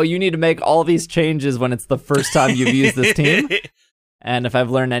like, "Oh, you need to make all these changes," when it's the first time you've used this team. And if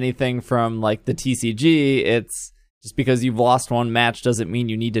I've learned anything from like the TCG, it's just because you've lost one match doesn't mean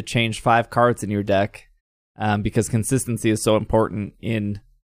you need to change 5 cards in your deck, because consistency is so important in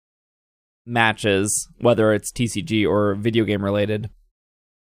matches, whether it's TCG or video game related.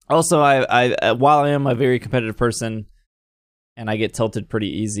 Also, I while I am a very competitive person and I get tilted pretty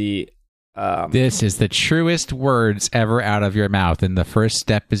easy. This is the truest words ever out of your mouth, and the first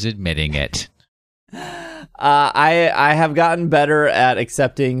step is admitting it. I have gotten better at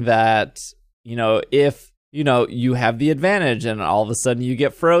accepting that, if you have the advantage and all of a sudden you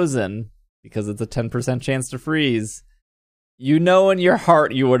get frozen because it's a 10% chance to freeze. In your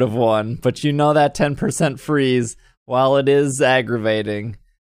heart you would have won, but that 10% freeze, while it is aggravating,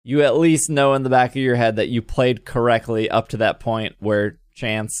 you at least know in the back of your head that you played correctly up to that point where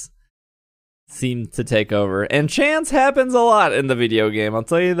chance seemed to take over. And chance happens a lot in the video game, I'll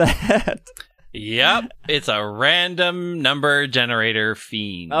tell you that. Yep, it's a random number generator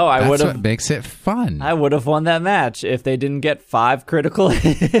fiend. Oh, That's what makes it fun. I would have won that match if they didn't get 5 critical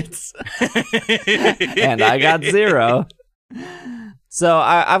hits. And I got 0. So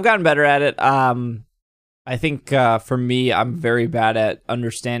I've gotten better at it. I think for me, I'm very bad at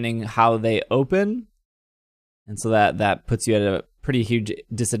understanding how they open. And so that puts you at a pretty huge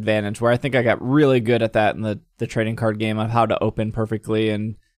disadvantage, where I think I got really good at that in the trading card game, of how to open perfectly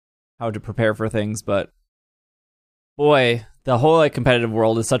and how to prepare for things. But boy, the whole like competitive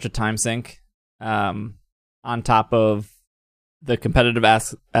world is such a time sink. On top of the competitive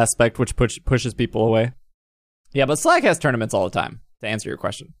aspect, which pushes people away. Yeah, but Slack has tournaments all the time. To answer your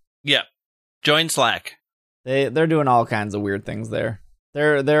question, Yeah. Join Slack. they're doing all kinds of weird things there.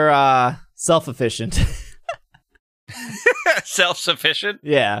 They're self-efficient. Self-sufficient.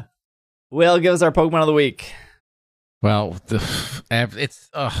 Yeah. Will, give us our Pokemon of the week. Well, it's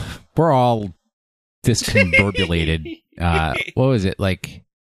we're all discombobulated. What was it, like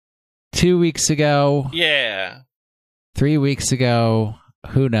 2 weeks ago? Yeah. 3 weeks ago?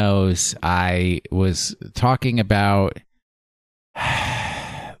 Who knows? I was talking about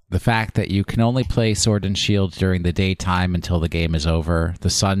the fact that you can only play Sword and Shield during the daytime until the game is over. The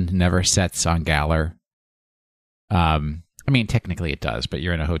sun never sets on Galar. I mean, technically it does, but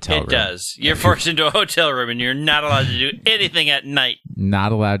you're in a hotel room. It does. You're forced into a hotel room and you're not allowed to do anything at night.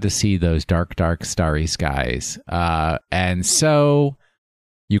 Not allowed to see those dark, dark, starry skies. And so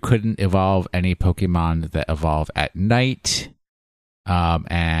you couldn't evolve any Pokemon that evolve at night.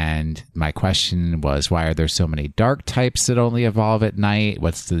 And my question was, why are there so many dark types that only evolve at night?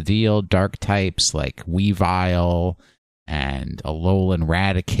 What's the deal? Dark types like Weavile and Alolan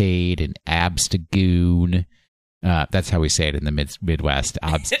Raticate and Abstagoon. That's how we say it in the Midwest.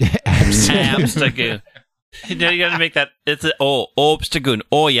 Abstagoon. Now you got to make that. It's Obstagoon.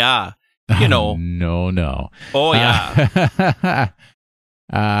 Oh yeah. You know. No. Oh yeah.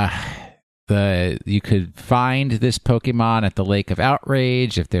 You could find this Pokemon at the Lake of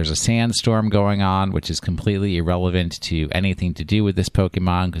Outrage if there's a sandstorm going on, which is completely irrelevant to anything to do with this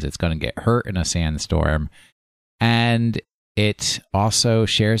Pokemon because it's going to get hurt in a sandstorm. And it also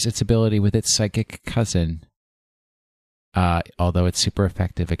shares its ability with its psychic cousin. Although it's super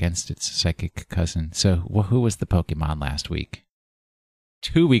effective against its psychic cousin. So, who was the Pokemon last week?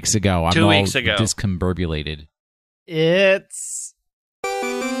 2 weeks ago. I'm 2 weeks all ago. discombobulated. It's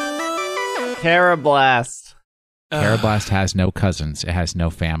Carablast. Carablast has no cousins. It has no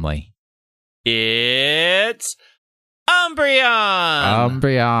family. It's Umbreon.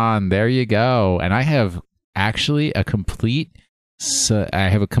 Umbreon. There you go. And I have actually a complete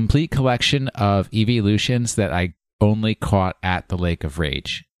collection of evolutions that I only caught at the Lake of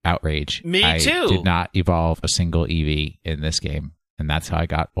Outrage. Me too. I did not evolve a single Eevee in this game, and that's how I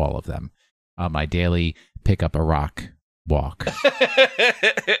got all of them. My daily pick up a rock walk.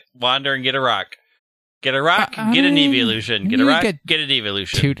 Wander and get a rock. Get a rock, get an evolution. Get a rock, get an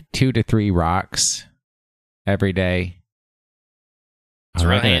evolution. Two to three rocks every day. It's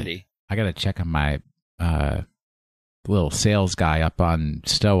real handy. I got to check on my little sales guy up on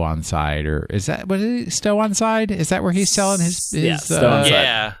Stow Onside, or is that what is it, Stow Onside? Is that where he's selling his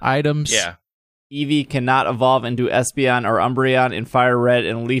items? Yeah. Eevee cannot evolve into Espeon or Umbreon in Fire Red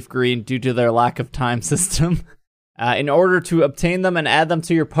and Leaf Green due to their lack of time system. In order to obtain them and add them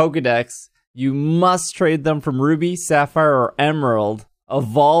to your Pokedex, you must trade them from Ruby, Sapphire, or Emerald,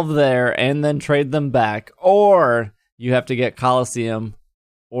 evolve there, and then trade them back. Or you have to get Colosseum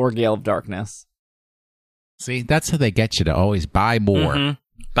or Gale of Darkness. See, that's how they get you to always buy more. Mm-hmm.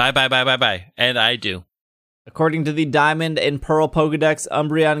 Buy. And I do. According to the Diamond and Pearl Pokedex,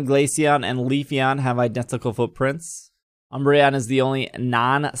 Umbreon, Glaceon, and Leafeon have identical footprints. Umbreon is the only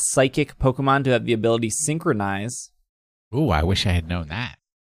non-psychic Pokemon to have the ability Synchronize. Ooh, I wish I had known that.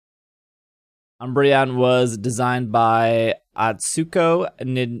 Umbreon was designed by Atsuko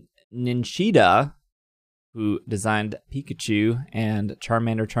Nishida, who designed Pikachu and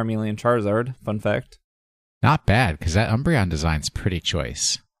Charmander, Charmeleon, Charizard. Fun fact. Not bad, because that Umbreon design's pretty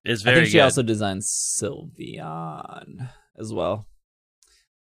choice. It's very I think she good. also designed Sylveon as well.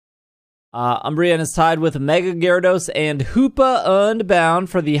 Umbreon is tied with Mega Gyarados and Hoopa Unbound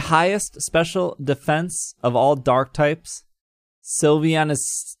for the highest special defense of all dark types. Sylveon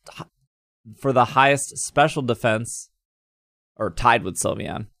is for the highest special defense, or tied with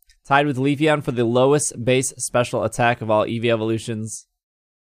Sylveon. Tied with Leafeon for the lowest base special attack of all Eevee evolutions.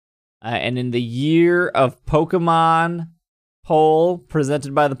 And in the Year of Pokemon poll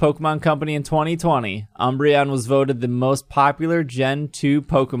presented by the Pokemon Company in 2020, Umbreon was voted the most popular Gen 2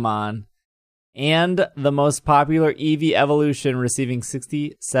 Pokemon and the most popular Eevee evolution, receiving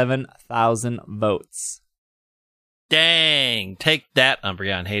 67,000 votes. Dang. Take that,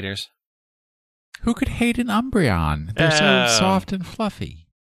 Umbreon haters. Who could hate an Umbreon? They're so soft and fluffy.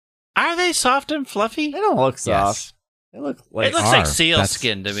 Are they soft and fluffy? They don't look soft. Yes. They look like It looks like seal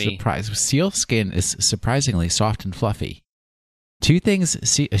skin to me. Seal skin is surprisingly soft and fluffy.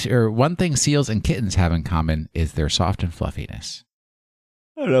 One thing seals and kittens have in common is their soft and fluffiness.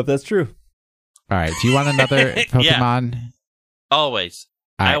 I don't know if that's true. All right, do you want another Pokemon? Always.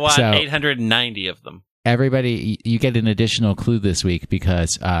 All right, I want so 890 of them. everybody, you get an additional clue this week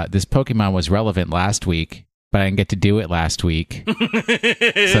because this Pokemon was relevant last week, but I didn't get to do it last week.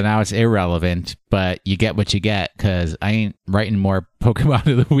 So now it's irrelevant, but you get what you get because I ain't writing more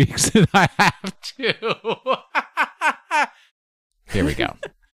Pokemon of the weeks than I have to. Here we go.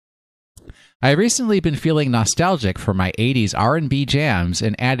 I've recently been feeling nostalgic for my 80s R&B jams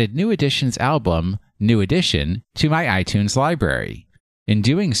and added New Edition's album, New Edition, to my iTunes library. In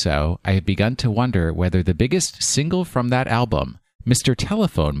doing so, I have begun to wonder whether the biggest single from that album, Mr.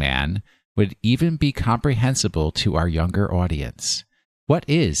 Telephone Man, would even be comprehensible to our younger audience. What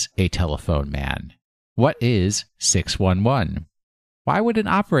is a telephone man? What is 611? Why would an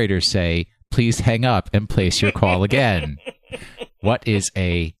operator say, please hang up and place your call again? What is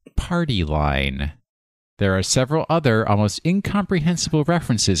a party line? There are several other almost incomprehensible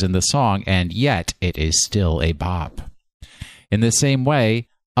references in the song, and yet it is still a bop. In the same way,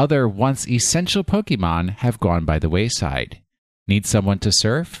 other once essential Pokemon have gone by the wayside. Need someone to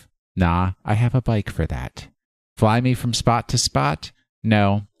surf? Nah, I have a bike for that. Fly me from spot to spot?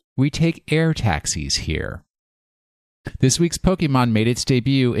 No, we take air taxis here. This week's Pokemon made its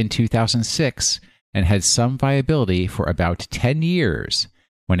debut in 2006 and had some viability for about 10 years,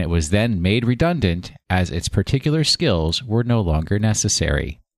 when it was then made redundant as its particular skills were no longer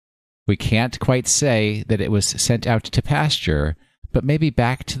necessary. We can't quite say that it was sent out to pasture, but maybe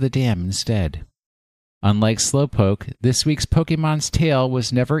back to the dam instead. Unlike Slowpoke, this week's Pokemon's tail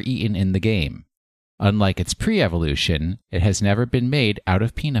was never eaten in the game. Unlike its pre-evolution, it has never been made out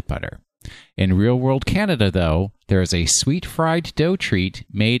of peanut butter. In real-world Canada, though, there is a sweet fried dough treat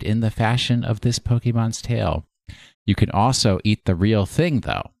made in the fashion of this Pokemon's tail. You can also eat the real thing,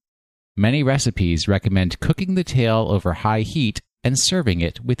 though. Many recipes recommend cooking the tail over high heat and serving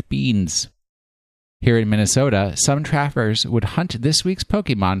it with beans. Here in Minnesota, some trappers would hunt this week's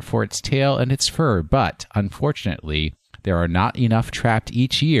Pokemon for its tail and its fur, but unfortunately, there are not enough trapped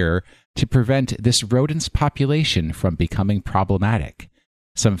each year to prevent this rodent's population from becoming problematic.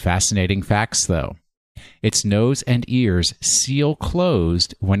 Some fascinating facts, though. Its nose and ears seal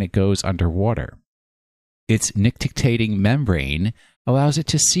closed when it goes underwater. Its nictitating membrane allows it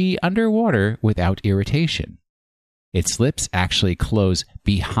to see underwater without irritation. Its lips actually close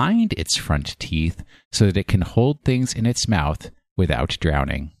behind its front teeth so that it can hold things in its mouth without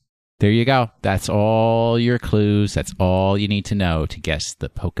drowning. There you go. That's all your clues. That's all you need to know to guess the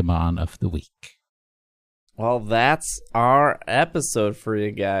Pokemon of the week. Well, that's our episode for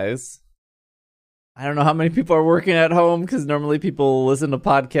you guys. I don't know how many people are working at home because normally people listen to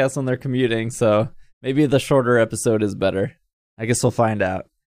podcasts when they're commuting, so maybe the shorter episode is better. I guess we'll find out.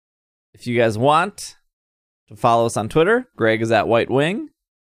 If you guys want to follow us on Twitter, Greg is at White Wing.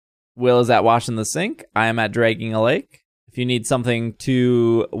 Will is at Washing the Sink. I am at Dragging a Lake. If you need something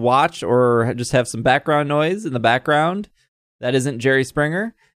to watch or just have some background noise in the background that isn't Jerry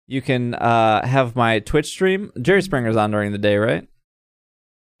Springer, you can have my Twitch stream. Jerry Springer's on during the day, right?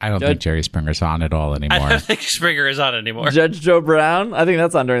 I don't think Jerry Springer's on at all anymore. I don't think Springer is on anymore. Judge Joe Brown? I think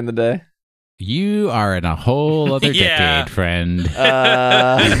that's on during the day. You are in a whole other decade, friend.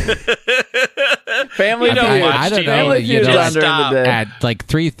 Family Feud. I don't know. Family Feud is on during the day. At like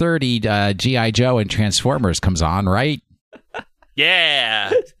 3:30, G.I. Joe and Transformers comes on, right?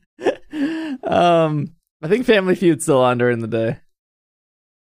 Yeah. I think Family Feud's still on during the day.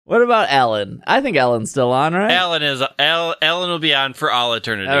 What about Ellen? I think Ellen's still on, right? Ellen will be on for all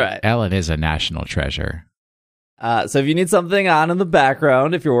eternity. All right. Ellen is a national treasure. So if you need something on in the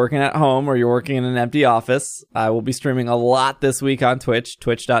background, if you're working at home or you're working in an empty office, I will be streaming a lot this week on Twitch,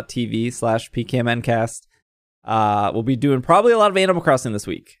 twitch.tv/PKMNcast. We'll be doing probably a lot of Animal Crossing this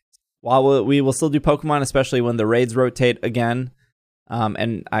week. While we will still do Pokemon, especially when the raids rotate again.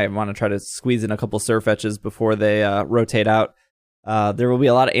 And I want to try to squeeze in a couple surf etches before they rotate out. There will be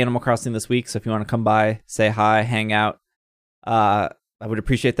a lot of Animal Crossing this week, so if you want to come by, say hi, hang out, I would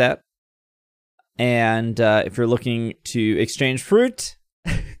appreciate that. And if you're looking to exchange fruit,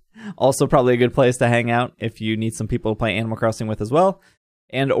 also probably a good place to hang out if you need some people to play Animal Crossing with as well,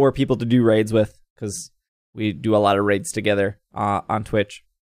 and or people to do raids with, because we do a lot of raids together on Twitch.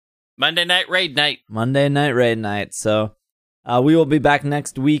 Monday night raid night. So we will be back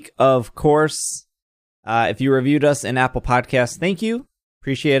next week, of course. If you reviewed us in Apple Podcasts, thank you.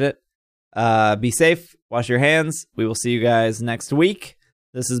 Appreciate it. Be safe. Wash your hands. We will see you guys next week.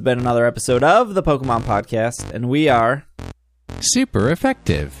 This has been another episode of the Pokemon Podcast, and we are super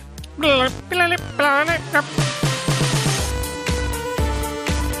effective.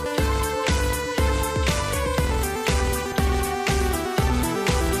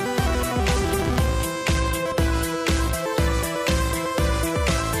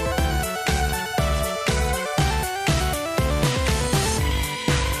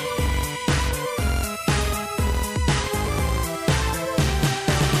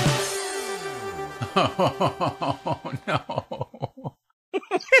 Oh, no.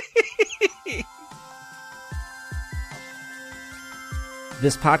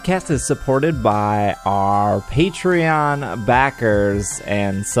 This podcast is supported by our Patreon backers,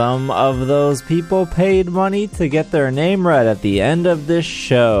 and some of those people paid money to get their name read at the end of this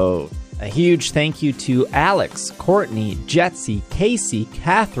show. A huge thank you to Alex, Courtney, Jetsy, Casey,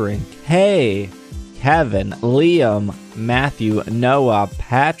 Catherine, Kay, Kevin, Liam, Matthew, Noah,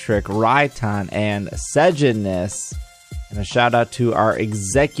 Patrick, Ryton, and Sejanus. And a shout out to our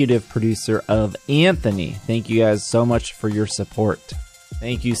executive producer of Anthony. Thank you guys so much for your support.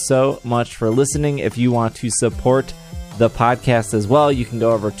 Thank you so much for listening. If you want to support the podcast as well, you can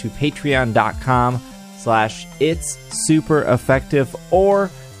go over to patreon.com/It's Super Effective, or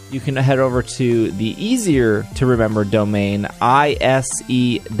you can head over to the easier to remember domain, ise.cash.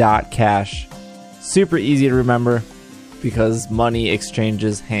 Super easy to remember because money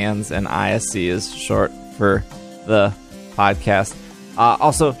exchanges hands, and ISC is short for the podcast.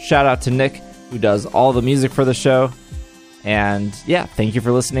 Also, shout out to Nick, who does all the music for the show. And yeah, thank you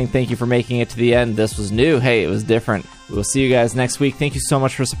for listening. Thank you for making it to the end. This was new. Hey, it was different. We will see you guys next week. Thank you so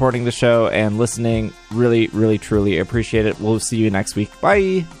much for supporting the show and listening. Really, really, truly appreciate it. We'll see you next week.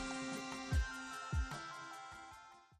 Bye.